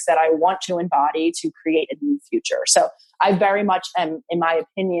energetics that I want to embody to create a new future. So I very much am, in my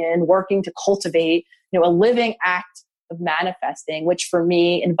opinion, working to cultivate, a living act of manifesting, which for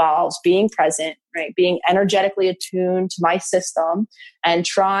me involves being present, right? Being energetically attuned to my system and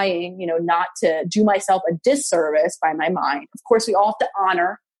trying, not to do myself a disservice by my mind. Of course, we all have to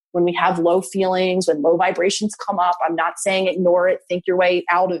honor when we have low feelings, when low vibrations come up. I'm not saying ignore it, think your way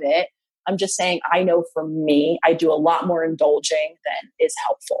out of it. I'm just saying, I know for me, I do a lot more indulging than is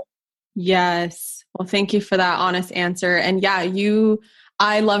helpful. Yes. Well, thank you for that honest answer. And yeah,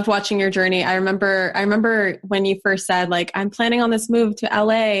 I loved watching your journey. I remember when you first said, like, I'm planning on this move to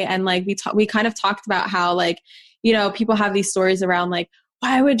LA. And like, we kind of talked about how, like, people have these stories around like,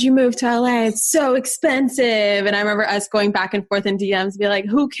 why would you move to LA? It's so expensive. And I remember us going back and forth in DMs, be like,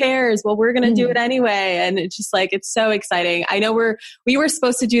 who cares? Well, we're going to do it anyway. And it's just like, it's so exciting. I know we were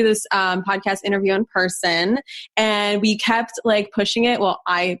supposed to do this podcast interview in person, and we kept like pushing it. Well,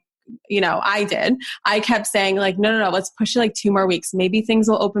 I did. I kept saying like, no, let's push it like 2 more weeks. Maybe things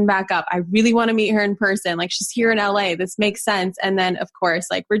will open back up. I really want to meet her in person. Like, she's here in LA. This makes sense. And then of course,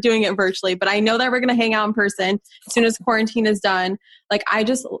 like, we're doing it virtually, but I know that we're going to hang out in person as soon as quarantine is done. Like, I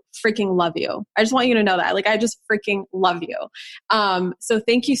just freaking love you. I just want you to know that. Like, I just freaking love you. So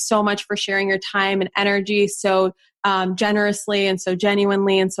thank you so much for sharing your time and energy so generously and so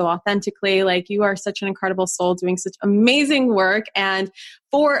genuinely and so authentically. Like, you are such an incredible soul doing such amazing work. And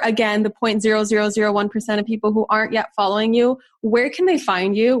for, again, the 0.0001% of people who aren't yet following you, where can they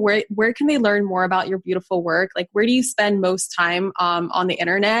find you? Where can they learn more about your beautiful work? Like, where do you spend most time on the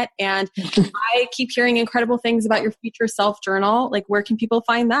internet? And I keep hearing incredible things about your future self journal. Like, where can people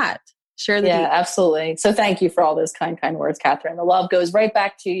find that? Share the details. Absolutely. So thank you for all those kind words, Catherine. The love goes right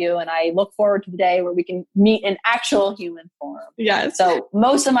back to you. And I look forward to the day where we can meet in actual human form. Yes. So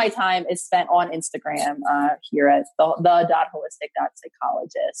most of my time is spent on Instagram here at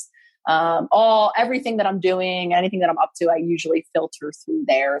the.holistic.psychologist. Everything that I'm doing, anything that I'm up to, I usually filter through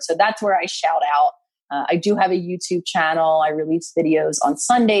there. So that's where I shout out. I do have a YouTube channel. I release videos on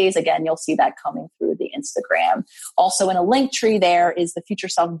Sundays. Again, you'll see that coming through the Instagram. Also in a link tree there is the Future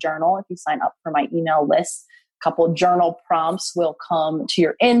Self Journal. If you sign up for my email list, a couple of journal prompts will come to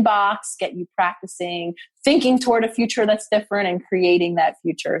your inbox, get you practicing, thinking toward a future that's different and creating that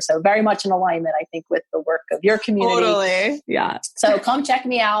future. So very much in alignment, I think, with the work of your community. Totally. Yeah. So come check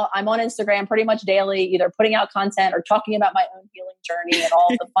me out. I'm on Instagram pretty much daily, either putting out content or talking about my own healing journey, and all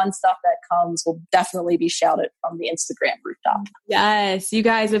the fun stuff that comes will definitely be shouted from the Instagram rooftop. Yes. You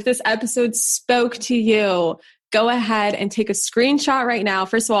guys, if this episode spoke to you, go ahead and take a screenshot right now.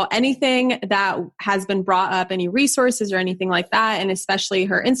 First of all, anything that has been brought up, any resources or anything like that, and especially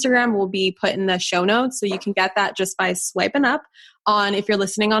her Instagram, will be put in the show notes. So you can get that just by swiping up on, if you're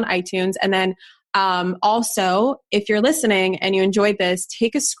listening on iTunes. And then also, if you're listening and you enjoyed this,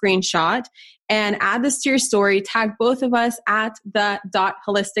 take a screenshot and add this to your story. Tag both of us at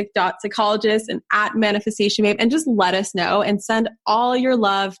the.holistic.psychologist and at Manifestation Babe, and just let us know, and send all your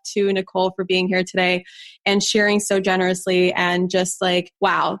love to Nicole for being here today and sharing so generously. And just like,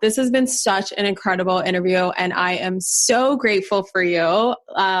 wow, this has been such an incredible interview, and I am so grateful for you.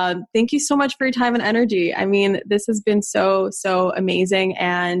 Thank you so much for your time and energy. I mean, this has been so amazing,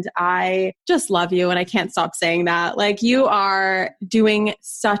 and I just love you, and I can't stop saying that. Like, you are doing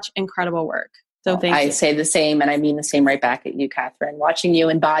such incredible work. So thank you. I say the same, and I mean the same right back at you, Catherine. Watching you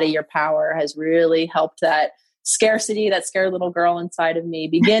embody your power has really helped that scarcity, that scared little girl inside of me,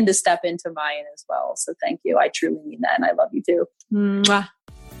 begin to step into mine as well. So thank you. I truly mean that, and I love you too. Mwah.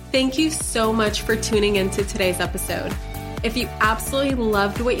 Thank you so much for tuning into today's episode. If you absolutely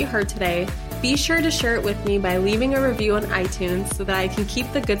loved what you heard today, be sure to share it with me by leaving a review on iTunes so that I can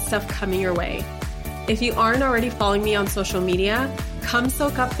keep the good stuff coming your way. If you aren't already following me on social media, come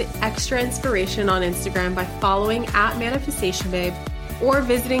soak up the extra inspiration on Instagram by following at Manifestation Babe or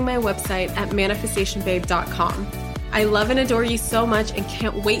visiting my website at manifestationbabe.com. I love and adore you so much and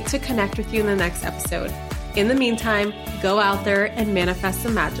can't wait to connect with you in the next episode. In the meantime, go out there and manifest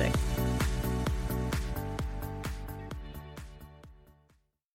some magic.